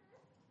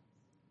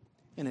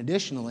 and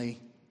additionally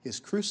is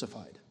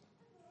crucified.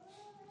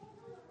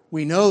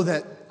 We know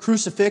that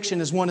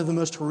crucifixion is one of the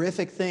most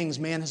horrific things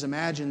man has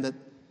imagined that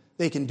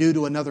they can do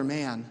to another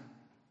man.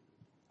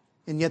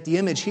 And yet the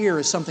image here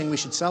is something we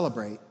should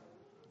celebrate.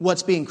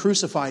 What's being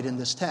crucified in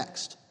this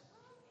text?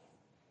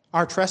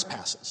 Our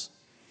trespasses.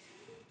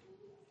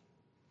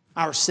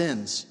 Our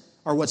sins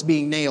are what's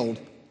being nailed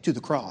to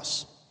the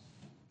cross.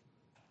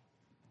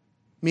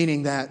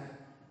 Meaning that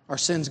our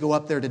sins go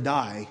up there to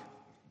die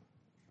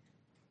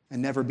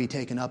and never be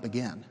taken up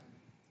again.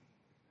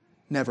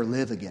 Never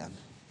live again.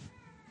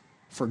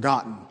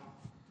 Forgotten,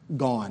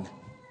 gone,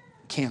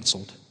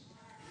 canceled.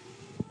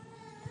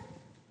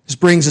 This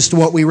brings us to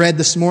what we read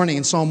this morning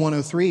in Psalm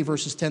 103,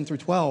 verses 10 through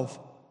 12.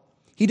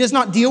 He does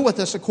not deal with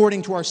us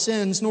according to our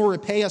sins, nor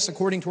repay us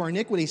according to our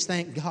iniquities,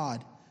 thank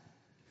God.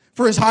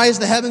 For as high as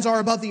the heavens are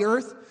above the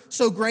earth,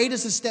 so great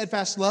is his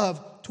steadfast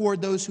love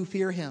toward those who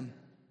fear him.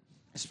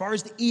 As far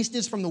as the east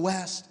is from the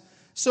west,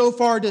 so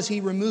far does he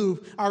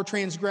remove our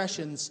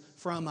transgressions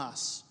from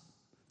us.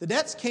 The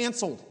debt's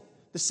canceled.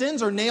 The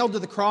sins are nailed to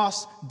the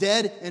cross,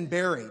 dead and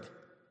buried.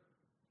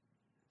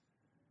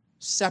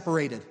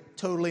 Separated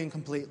totally and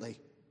completely.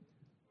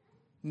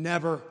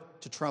 Never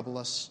to trouble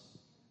us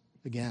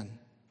again.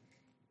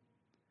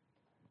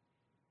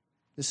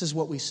 This is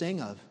what we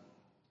sing of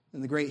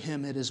in the great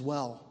hymn, It Is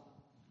Well.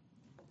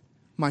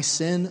 My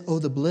sin, oh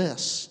the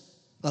bliss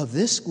of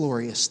this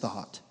glorious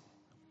thought.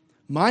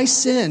 My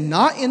sin,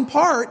 not in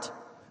part,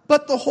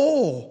 but the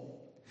whole,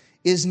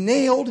 is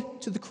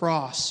nailed to the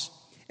cross,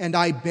 and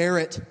I bear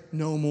it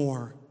no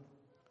more.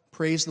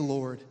 Praise the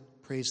Lord,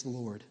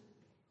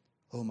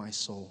 O my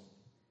soul.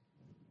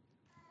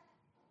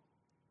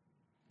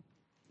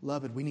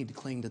 Beloved, we need to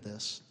cling to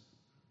this.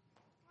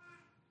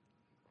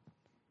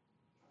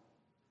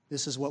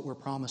 This is what we're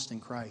promised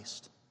in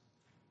Christ.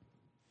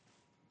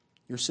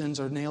 Your sins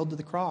are nailed to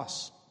the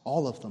cross,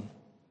 all of them,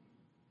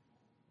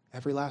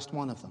 every last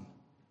one of them,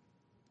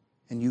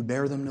 and you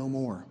bear them no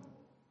more.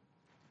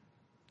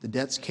 The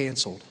debt's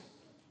canceled.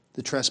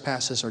 The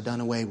trespasses are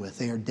done away with.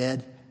 They are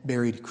dead,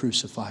 buried,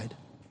 crucified.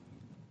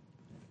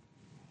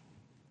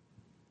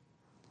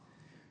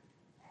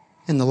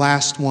 And the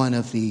last one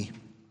of the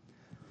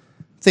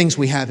things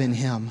we have in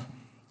him,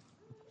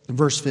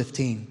 verse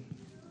 15.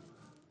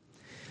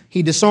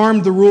 He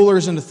disarmed the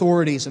rulers and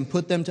authorities and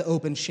put them to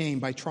open shame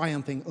by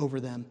triumphing over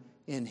them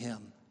in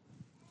him.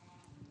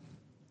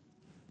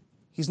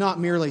 He's not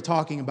merely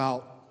talking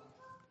about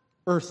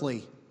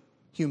earthly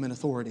human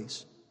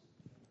authorities.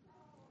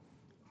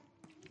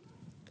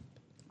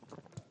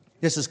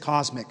 This is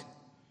cosmic.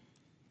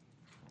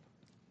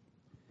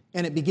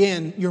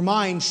 And your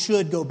mind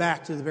should go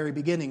back to the very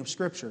beginning of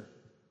Scripture.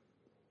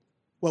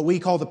 What we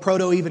call the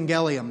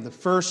proto-evangelium, the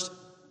first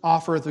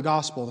offer of the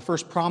gospel, the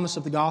first promise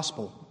of the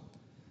gospel.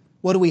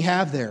 What do we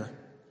have there?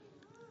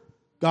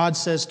 God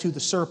says to the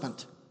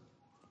serpent,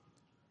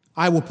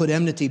 I will put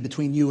enmity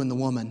between you and the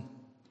woman,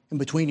 and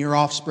between your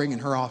offspring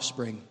and her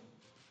offspring.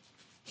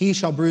 He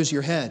shall bruise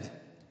your head,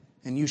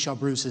 and you shall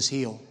bruise his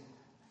heel.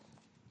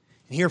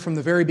 And here from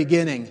the very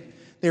beginning,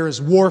 there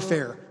is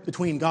warfare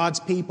between God's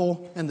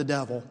people and the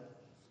devil,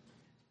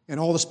 and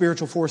all the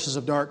spiritual forces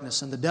of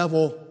darkness. And the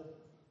devil,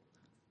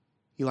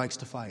 he likes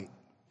to fight,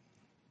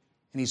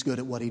 and he's good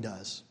at what he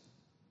does.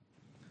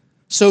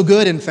 So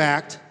good, in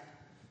fact,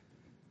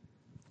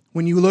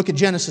 when you look at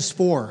Genesis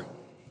 4,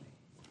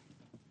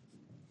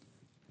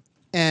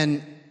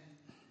 and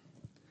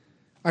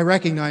I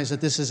recognize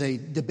that this is a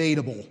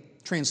debatable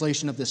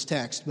translation of this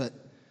text, but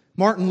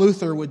Martin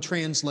Luther would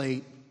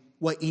translate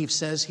what Eve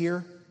says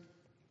here.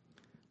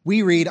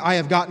 We read, I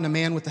have gotten a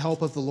man with the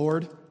help of the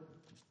Lord.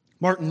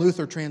 Martin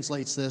Luther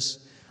translates this,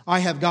 I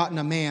have gotten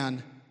a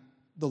man,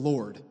 the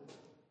Lord.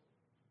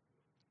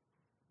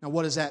 Now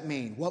what does that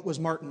mean? What did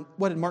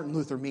Martin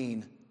Luther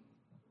mean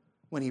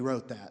when he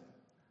wrote that?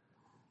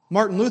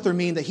 Martin Luther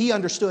mean that he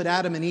understood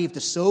Adam and Eve to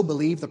so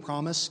believe the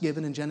promise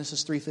given in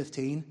Genesis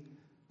 3:15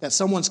 that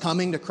someone's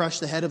coming to crush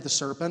the head of the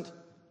serpent.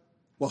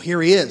 Well, here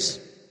he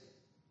is.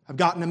 I've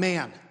gotten a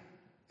man,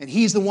 and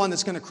he's the one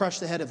that's going to crush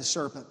the head of the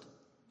serpent.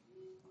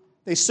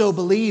 They so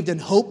believed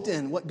and hoped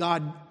in what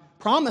God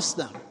promised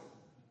them,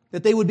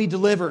 that they would be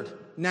delivered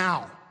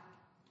now.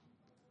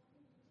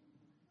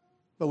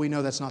 But we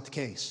know that's not the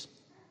case.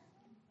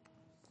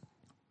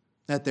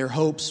 That their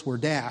hopes were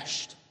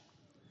dashed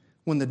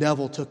when the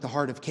devil took the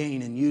heart of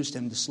Cain and used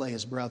him to slay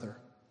his brother.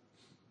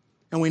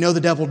 And we know the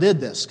devil did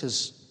this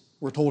because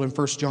we're told in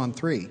 1 John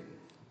 3.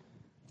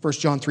 1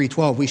 John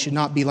 3:12, we should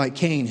not be like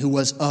Cain, who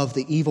was of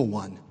the evil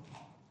one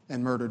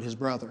and murdered his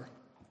brother.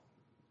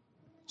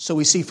 So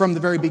we see from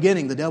the very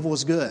beginning the devil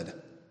is good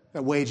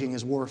at waging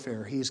his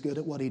warfare. He is good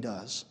at what he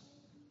does.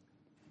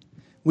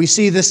 We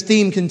see this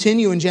theme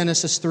continue in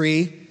Genesis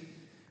 3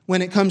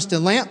 when it comes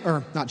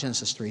to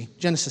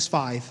Genesis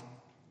 5.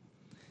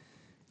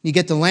 You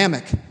get to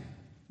Lamech,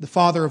 the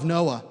father of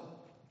Noah.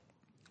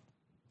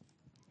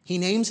 He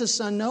names his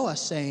son Noah,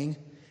 saying,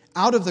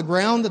 out of the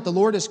ground that the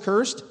Lord has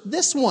cursed,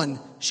 this one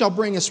shall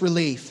bring us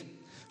relief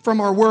from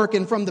our work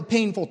and from the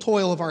painful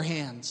toil of our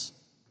hands.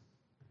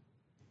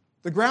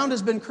 The ground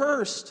has been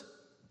cursed.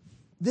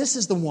 This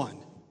is the one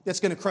that's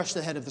going to crush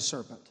the head of the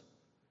serpent.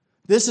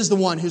 This is the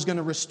one who's going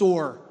to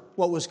restore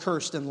what was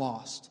cursed and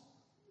lost.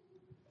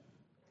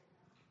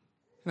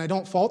 And I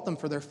don't fault them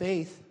for their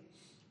faith.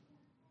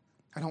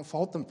 I don't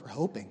fault them for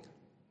hoping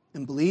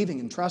and believing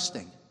and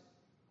trusting.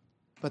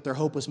 But their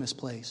hope was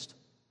misplaced.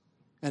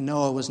 And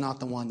Noah was not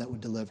the one that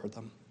would deliver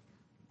them.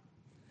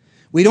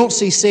 We don't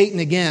see Satan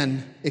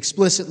again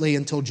explicitly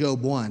until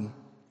Job 1.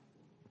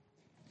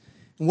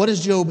 And what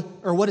is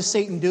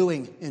Satan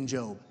doing in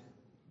Job?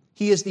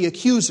 He is the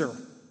accuser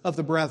of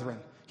the brethren.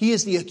 He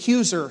is the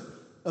accuser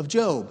of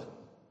Job.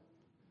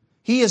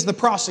 He is the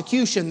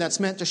prosecution that's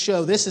meant to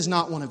show this is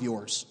not one of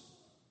yours.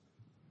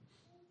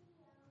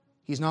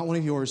 He's not one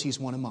of yours, he's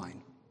one of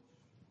mine.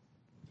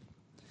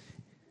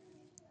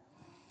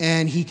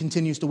 And he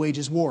continues to wage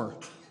his war.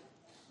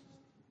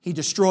 He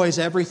destroys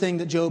everything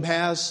that Job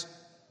has.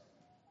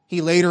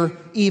 He later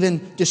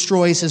even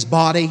destroys his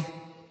body.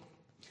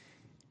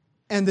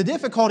 And the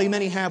difficulty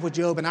many have with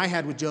Job, and I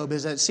had with Job,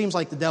 is that it seems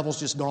like the devil's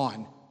just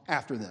gone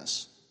after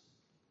this.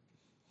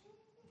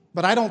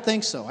 But I don't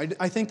think so.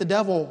 I think the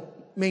devil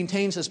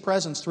maintains his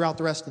presence throughout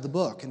the rest of the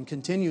book and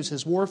continues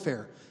his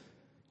warfare.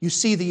 You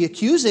see the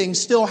accusing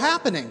still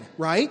happening,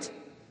 right?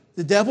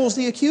 The devil's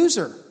the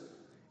accuser.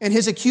 And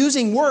his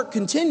accusing work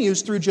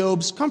continues through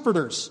Job's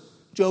comforters,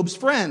 Job's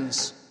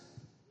friends.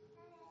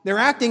 They're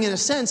acting, in a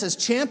sense, as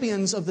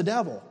champions of the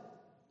devil,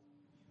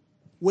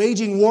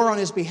 waging war on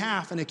his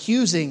behalf and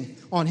accusing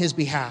on his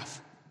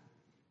behalf.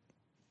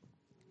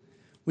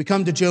 We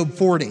come to Job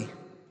 40,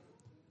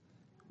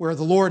 where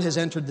the Lord has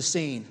entered the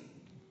scene.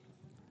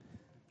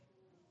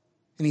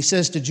 And he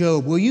says to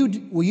Job, Will you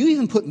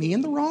even put me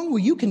in the wrong? Will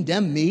you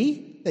condemn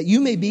me, that you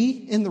may be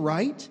in the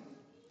right?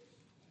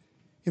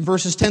 In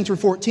verses 10 through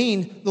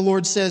 14, the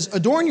Lord says,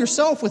 Adorn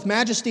yourself with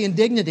majesty and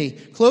dignity.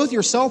 Clothe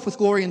yourself with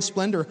glory and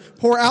splendor.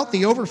 Pour out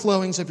the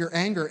overflowings of your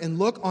anger, and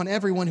look on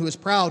everyone who is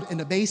proud and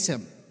abase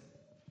him.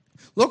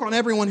 Look on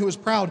everyone who is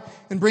proud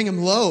and bring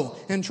him low,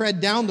 and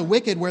tread down the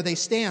wicked where they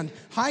stand.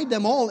 Hide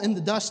them all in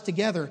the dust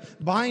together.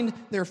 Bind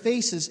their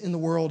faces in the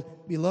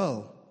world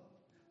below.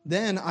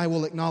 Then I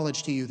will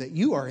acknowledge to you that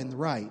you are in the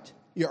right,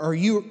 or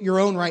your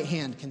own right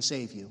hand can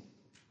save you.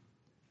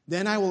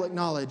 Then I will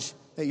acknowledge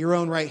that your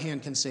own right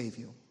hand can save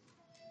you.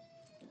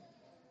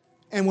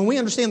 And when we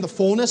understand the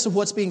fullness of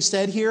what's being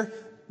said here,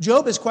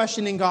 Job is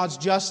questioning God's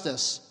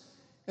justice.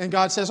 And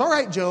God says, all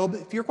right, Job,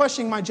 if you're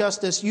questioning my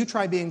justice, you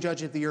try being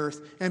judge of the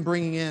earth and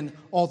bringing in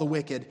all the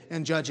wicked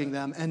and judging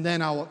them, and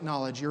then I'll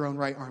acknowledge your own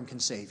right arm can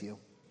save you.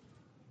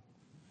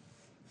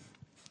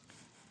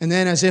 And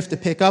then, as if to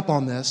pick up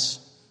on this,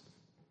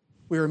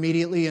 we are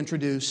immediately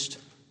introduced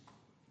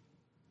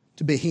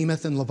to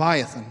Behemoth and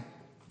Leviathan.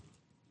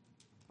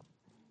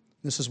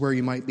 This is where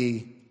you might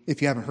be,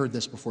 if you haven't heard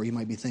this before, you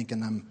might be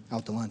thinking I'm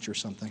out to lunch or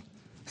something.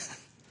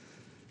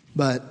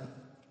 But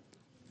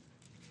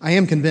I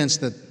am convinced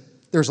that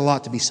there's a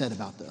lot to be said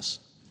about this.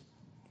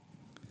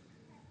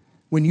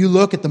 When you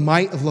look at the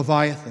might of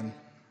Leviathan,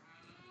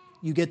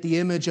 you get the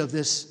image of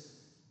this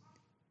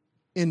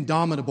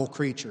indomitable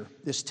creature,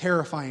 this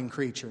terrifying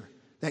creature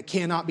that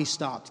cannot be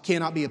stopped,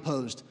 cannot be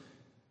opposed,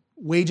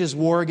 wages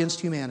war against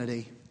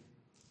humanity,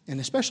 and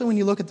especially when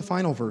you look at the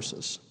final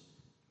verses.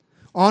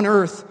 On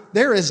earth,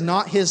 there is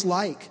not his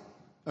like,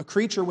 a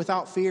creature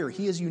without fear.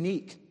 He is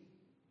unique.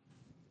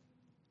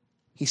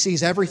 He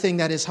sees everything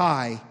that is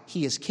high.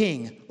 He is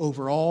king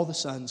over all the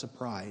sons of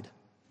pride.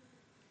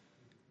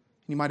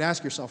 You might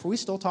ask yourself, are we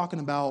still talking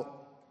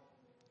about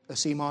a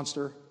sea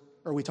monster,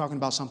 or are we talking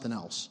about something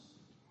else?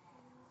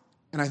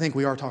 And I think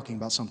we are talking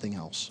about something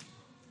else.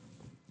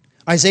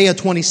 Isaiah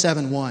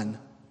 27:1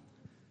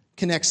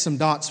 connects some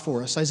dots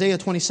for us. Isaiah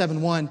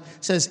 27:1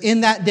 says,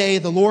 In that day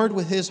the Lord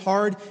with his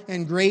hard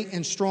and great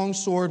and strong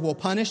sword will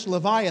punish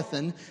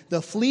Leviathan,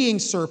 the fleeing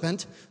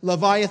serpent,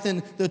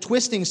 Leviathan, the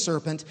twisting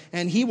serpent,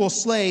 and he will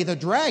slay the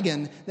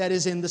dragon that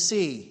is in the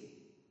sea.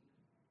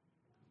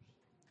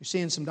 You're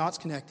seeing some dots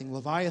connecting.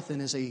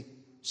 Leviathan is a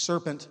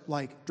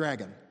serpent-like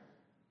dragon.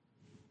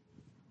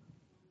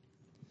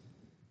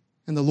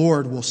 And the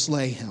Lord will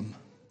slay him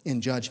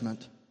in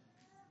judgment.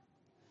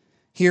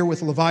 Here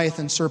with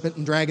Leviathan, serpent,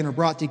 and dragon are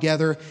brought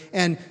together,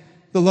 and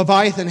the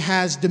Leviathan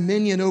has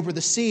dominion over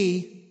the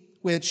sea,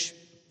 which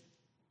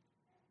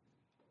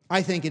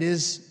I think it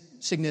is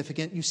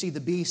significant. You see the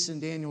beasts in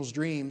Daniel's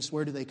dreams.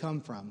 Where do they come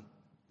from?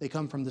 They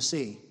come from the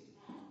sea.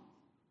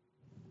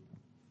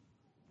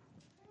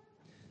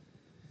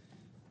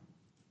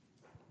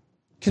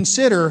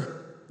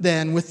 Consider,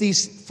 then, with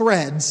these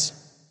threads,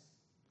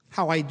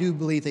 how I do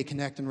believe they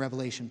connect in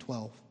Revelation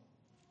 12.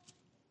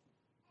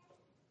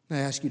 I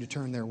ask you to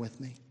turn there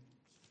with me.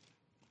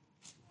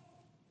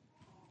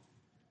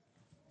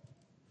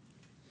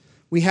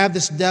 We have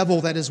this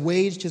devil that has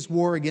waged his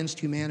war against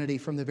humanity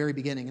from the very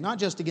beginning. And not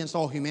just against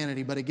all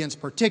humanity, but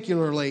against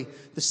particularly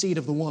the seed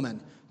of the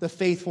woman, the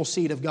faithful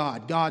seed of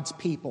God, God's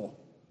people.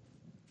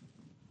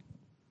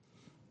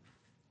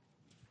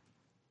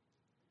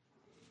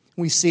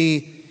 We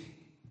see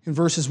in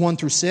verses 1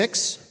 through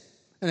 6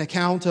 an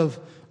account of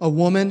a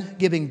woman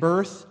giving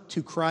birth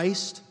to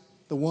Christ.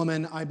 The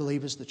woman, I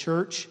believe, is the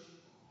church.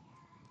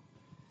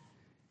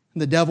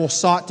 The devil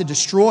sought to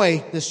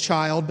destroy this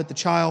child, but the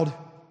child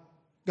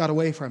got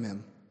away from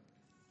him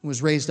and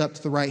was raised up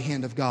to the right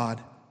hand of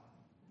God.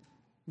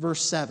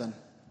 Verse 7.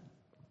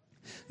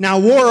 Now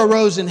war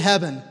arose in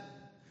heaven,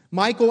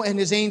 Michael and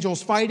his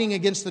angels fighting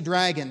against the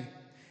dragon.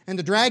 And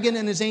the dragon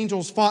and his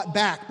angels fought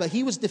back, but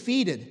he was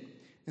defeated,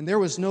 and there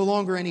was no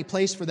longer any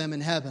place for them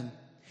in heaven.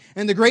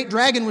 And the great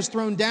dragon was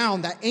thrown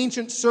down, that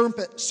ancient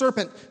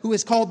serpent who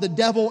is called the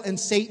devil and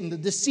Satan, the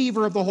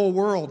deceiver of the whole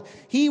world.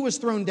 He was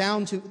thrown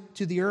down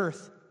to the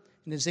earth,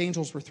 and his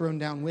angels were thrown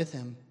down with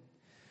him.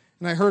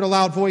 And I heard a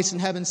loud voice in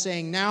heaven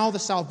saying, Now the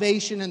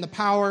salvation and the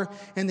power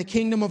and the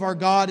kingdom of our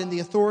God and the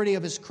authority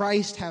of his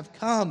Christ have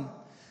come.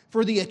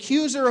 For the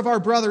accuser of our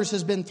brothers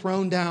has been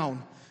thrown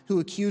down, who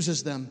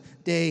accuses them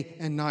day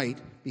and night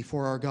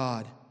before our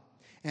God.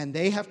 And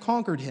they have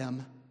conquered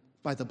him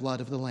by the blood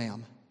of the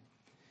Lamb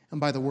and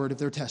by the word of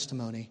their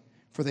testimony,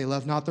 for they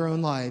love not their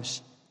own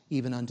lives,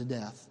 even unto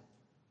death.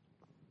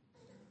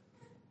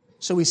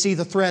 So we see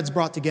the threads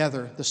brought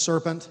together, the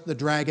serpent, the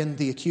dragon,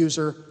 the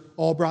accuser,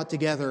 all brought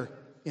together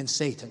in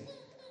Satan.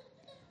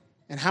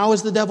 And how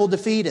is the devil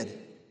defeated?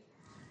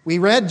 We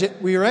read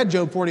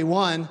Job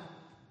 41.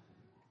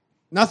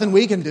 Nothing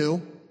we can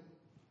do.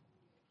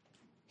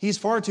 He's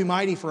far too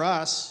mighty for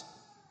us.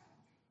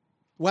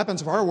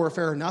 Weapons of our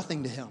warfare are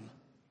nothing to him.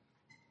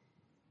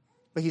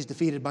 But he's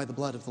defeated by the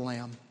blood of the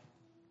Lamb.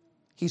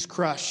 He's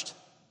crushed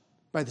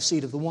by the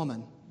seed of the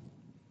woman,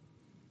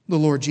 the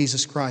Lord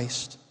Jesus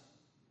Christ.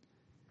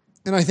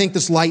 And I think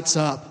this lights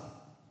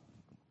up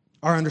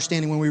our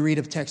understanding when we read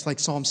of text like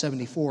Psalm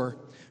 74,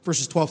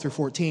 verses 12 through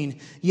 14.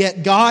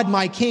 Yet God,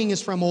 my King,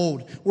 is from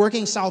old,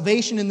 working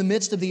salvation in the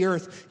midst of the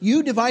earth.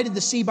 You divided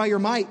the sea by your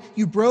might.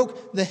 You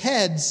broke the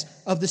heads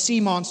of the sea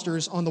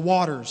monsters on the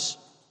waters.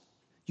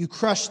 You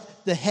crushed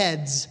the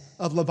heads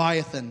of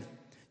Leviathan.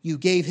 You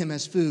gave him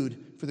as food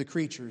for the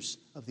creatures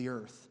of the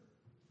earth.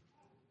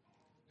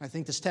 I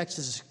think this text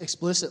is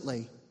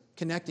explicitly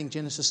connecting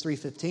Genesis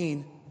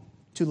 3:15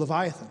 to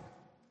Leviathan.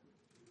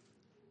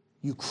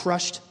 You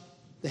crushed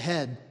the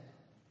head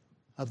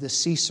of this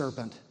sea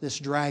serpent, this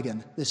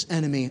dragon, this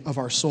enemy of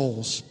our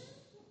souls.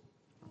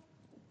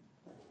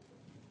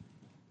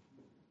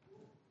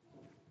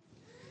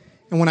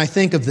 And when I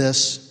think of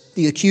this,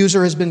 the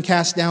accuser has been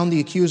cast down, the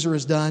accuser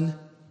is done.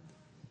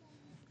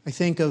 I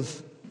think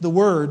of the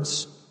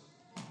words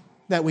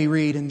that we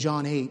read in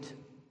John 8.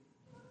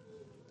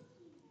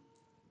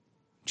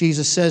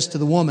 Jesus says to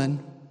the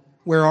woman,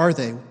 Where are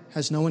they?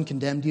 Has no one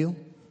condemned you?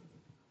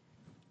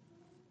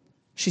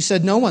 She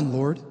said, No one,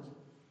 Lord.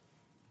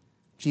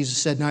 Jesus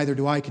said, Neither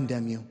do I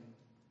condemn you.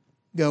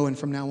 Go, and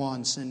from now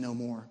on sin no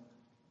more.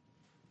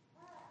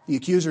 The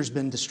accuser's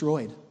been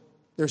destroyed.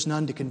 There's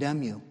none to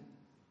condemn you.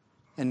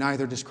 And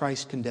neither does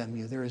Christ condemn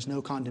you. There is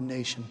no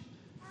condemnation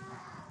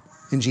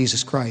in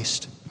Jesus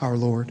Christ, our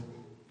Lord.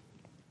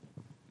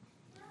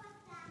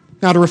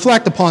 Now, to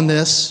reflect upon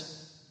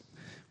this,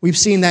 we've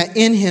seen that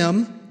in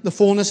him, the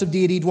fullness of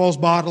deity dwells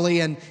bodily,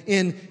 and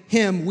in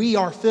him we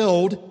are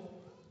filled.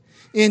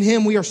 In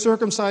him we are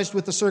circumcised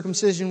with the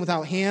circumcision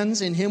without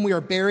hands. In him we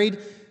are buried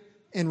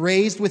and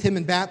raised with him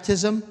in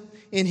baptism.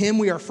 In him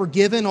we are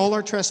forgiven all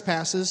our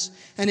trespasses.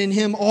 And in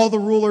him all the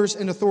rulers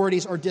and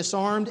authorities are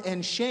disarmed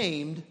and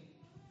shamed.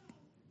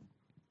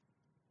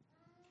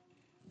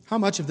 How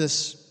much of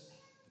this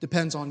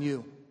depends on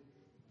you?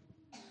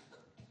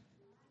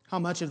 How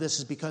much of this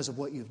is because of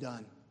what you've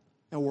done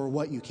or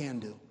what you can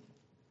do?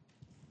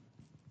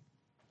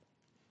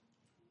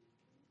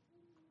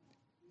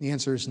 The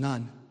answer is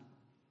none.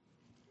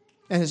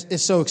 And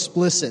it's so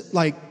explicit.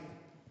 Like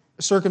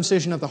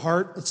circumcision of the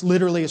heart, it's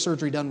literally a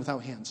surgery done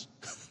without hands.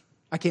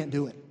 I can't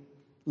do it.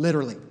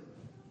 Literally.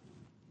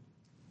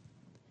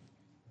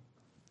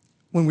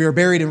 When we are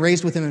buried and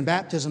raised with him in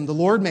baptism, the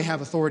Lord may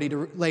have authority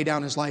to lay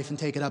down his life and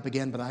take it up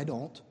again, but I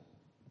don't.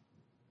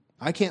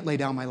 I can't lay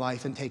down my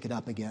life and take it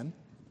up again.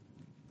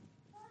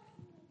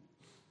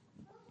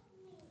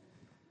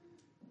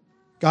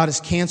 God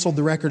has canceled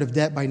the record of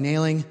debt by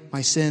nailing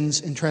my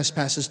sins and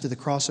trespasses to the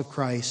cross of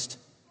Christ,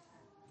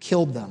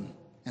 killed them,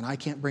 and I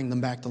can't bring them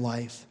back to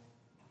life.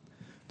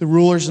 The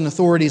rulers and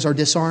authorities are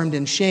disarmed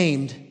and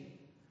shamed.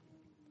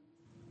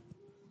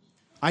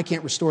 I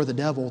can't restore the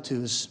devil to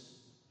his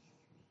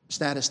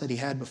status that he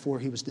had before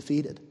he was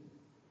defeated.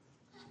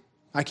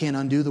 I can't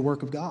undo the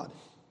work of God.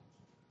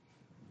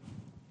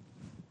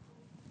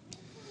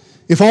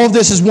 If all of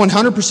this is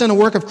 100% a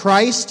work of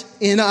Christ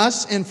in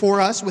us and for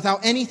us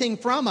without anything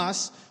from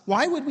us,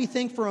 why would we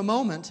think for a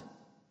moment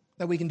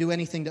that we can do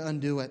anything to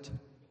undo it?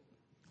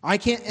 I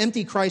can't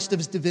empty Christ of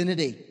his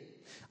divinity.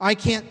 I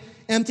can't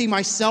empty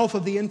myself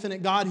of the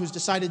infinite God who's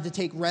decided to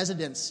take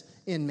residence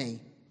in me.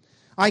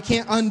 I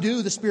can't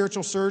undo the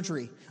spiritual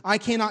surgery. I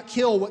cannot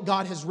kill what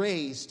God has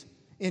raised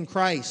in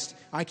Christ.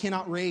 I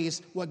cannot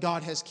raise what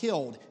God has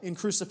killed in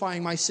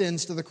crucifying my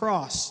sins to the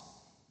cross.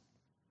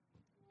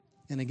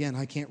 And again,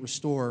 I can't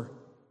restore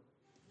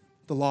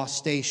the lost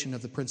station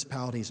of the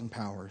principalities and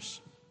powers.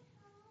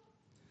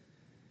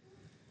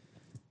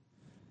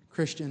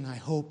 Christian, I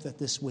hope that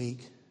this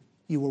week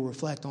you will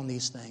reflect on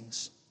these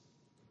things.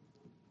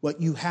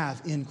 What you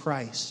have in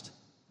Christ.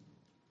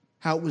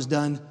 How it was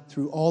done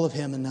through all of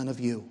Him and none of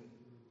you.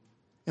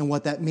 And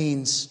what that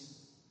means,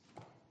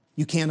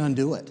 you can't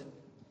undo it.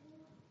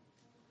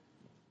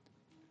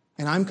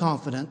 And I'm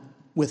confident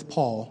with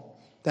Paul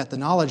that the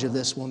knowledge of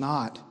this will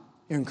not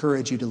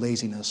encourage you to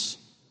laziness,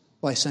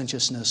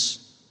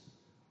 licentiousness,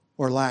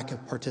 or lack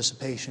of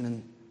participation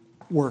in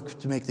work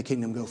to make the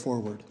kingdom go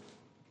forward.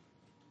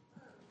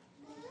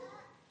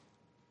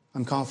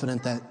 I'm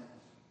confident that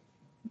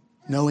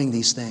knowing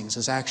these things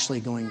is actually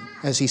going,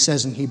 as he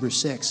says in Hebrews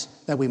 6,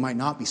 that we might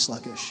not be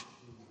sluggish.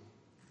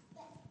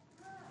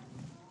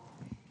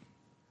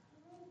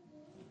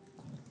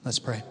 Let's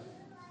pray.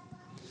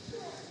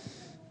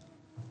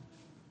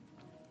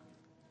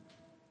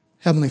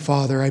 Heavenly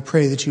Father, I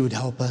pray that you would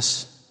help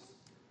us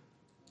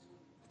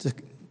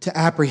to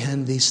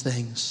apprehend these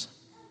things.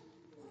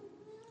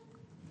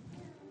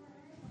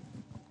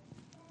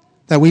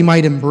 That we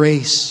might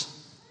embrace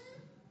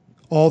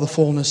all the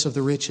fullness of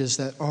the riches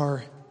that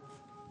are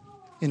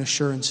in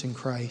assurance in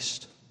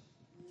Christ.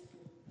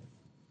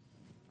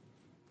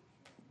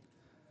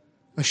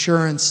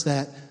 Assurance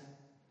that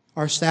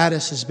our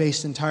status is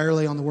based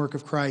entirely on the work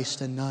of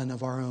Christ and none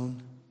of our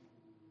own.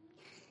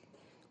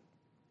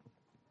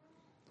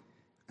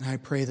 And I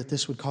pray that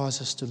this would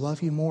cause us to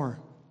love you more,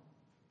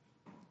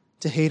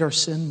 to hate our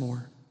sin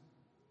more,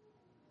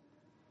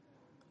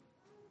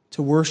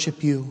 to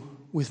worship you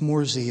with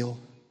more zeal,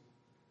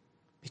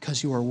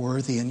 because you are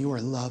worthy and you are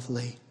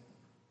lovely.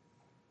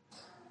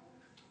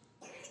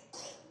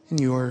 And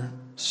you are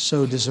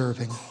so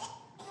deserving.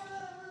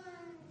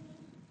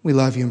 We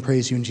love you and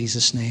praise you in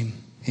Jesus' name.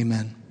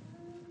 Amen.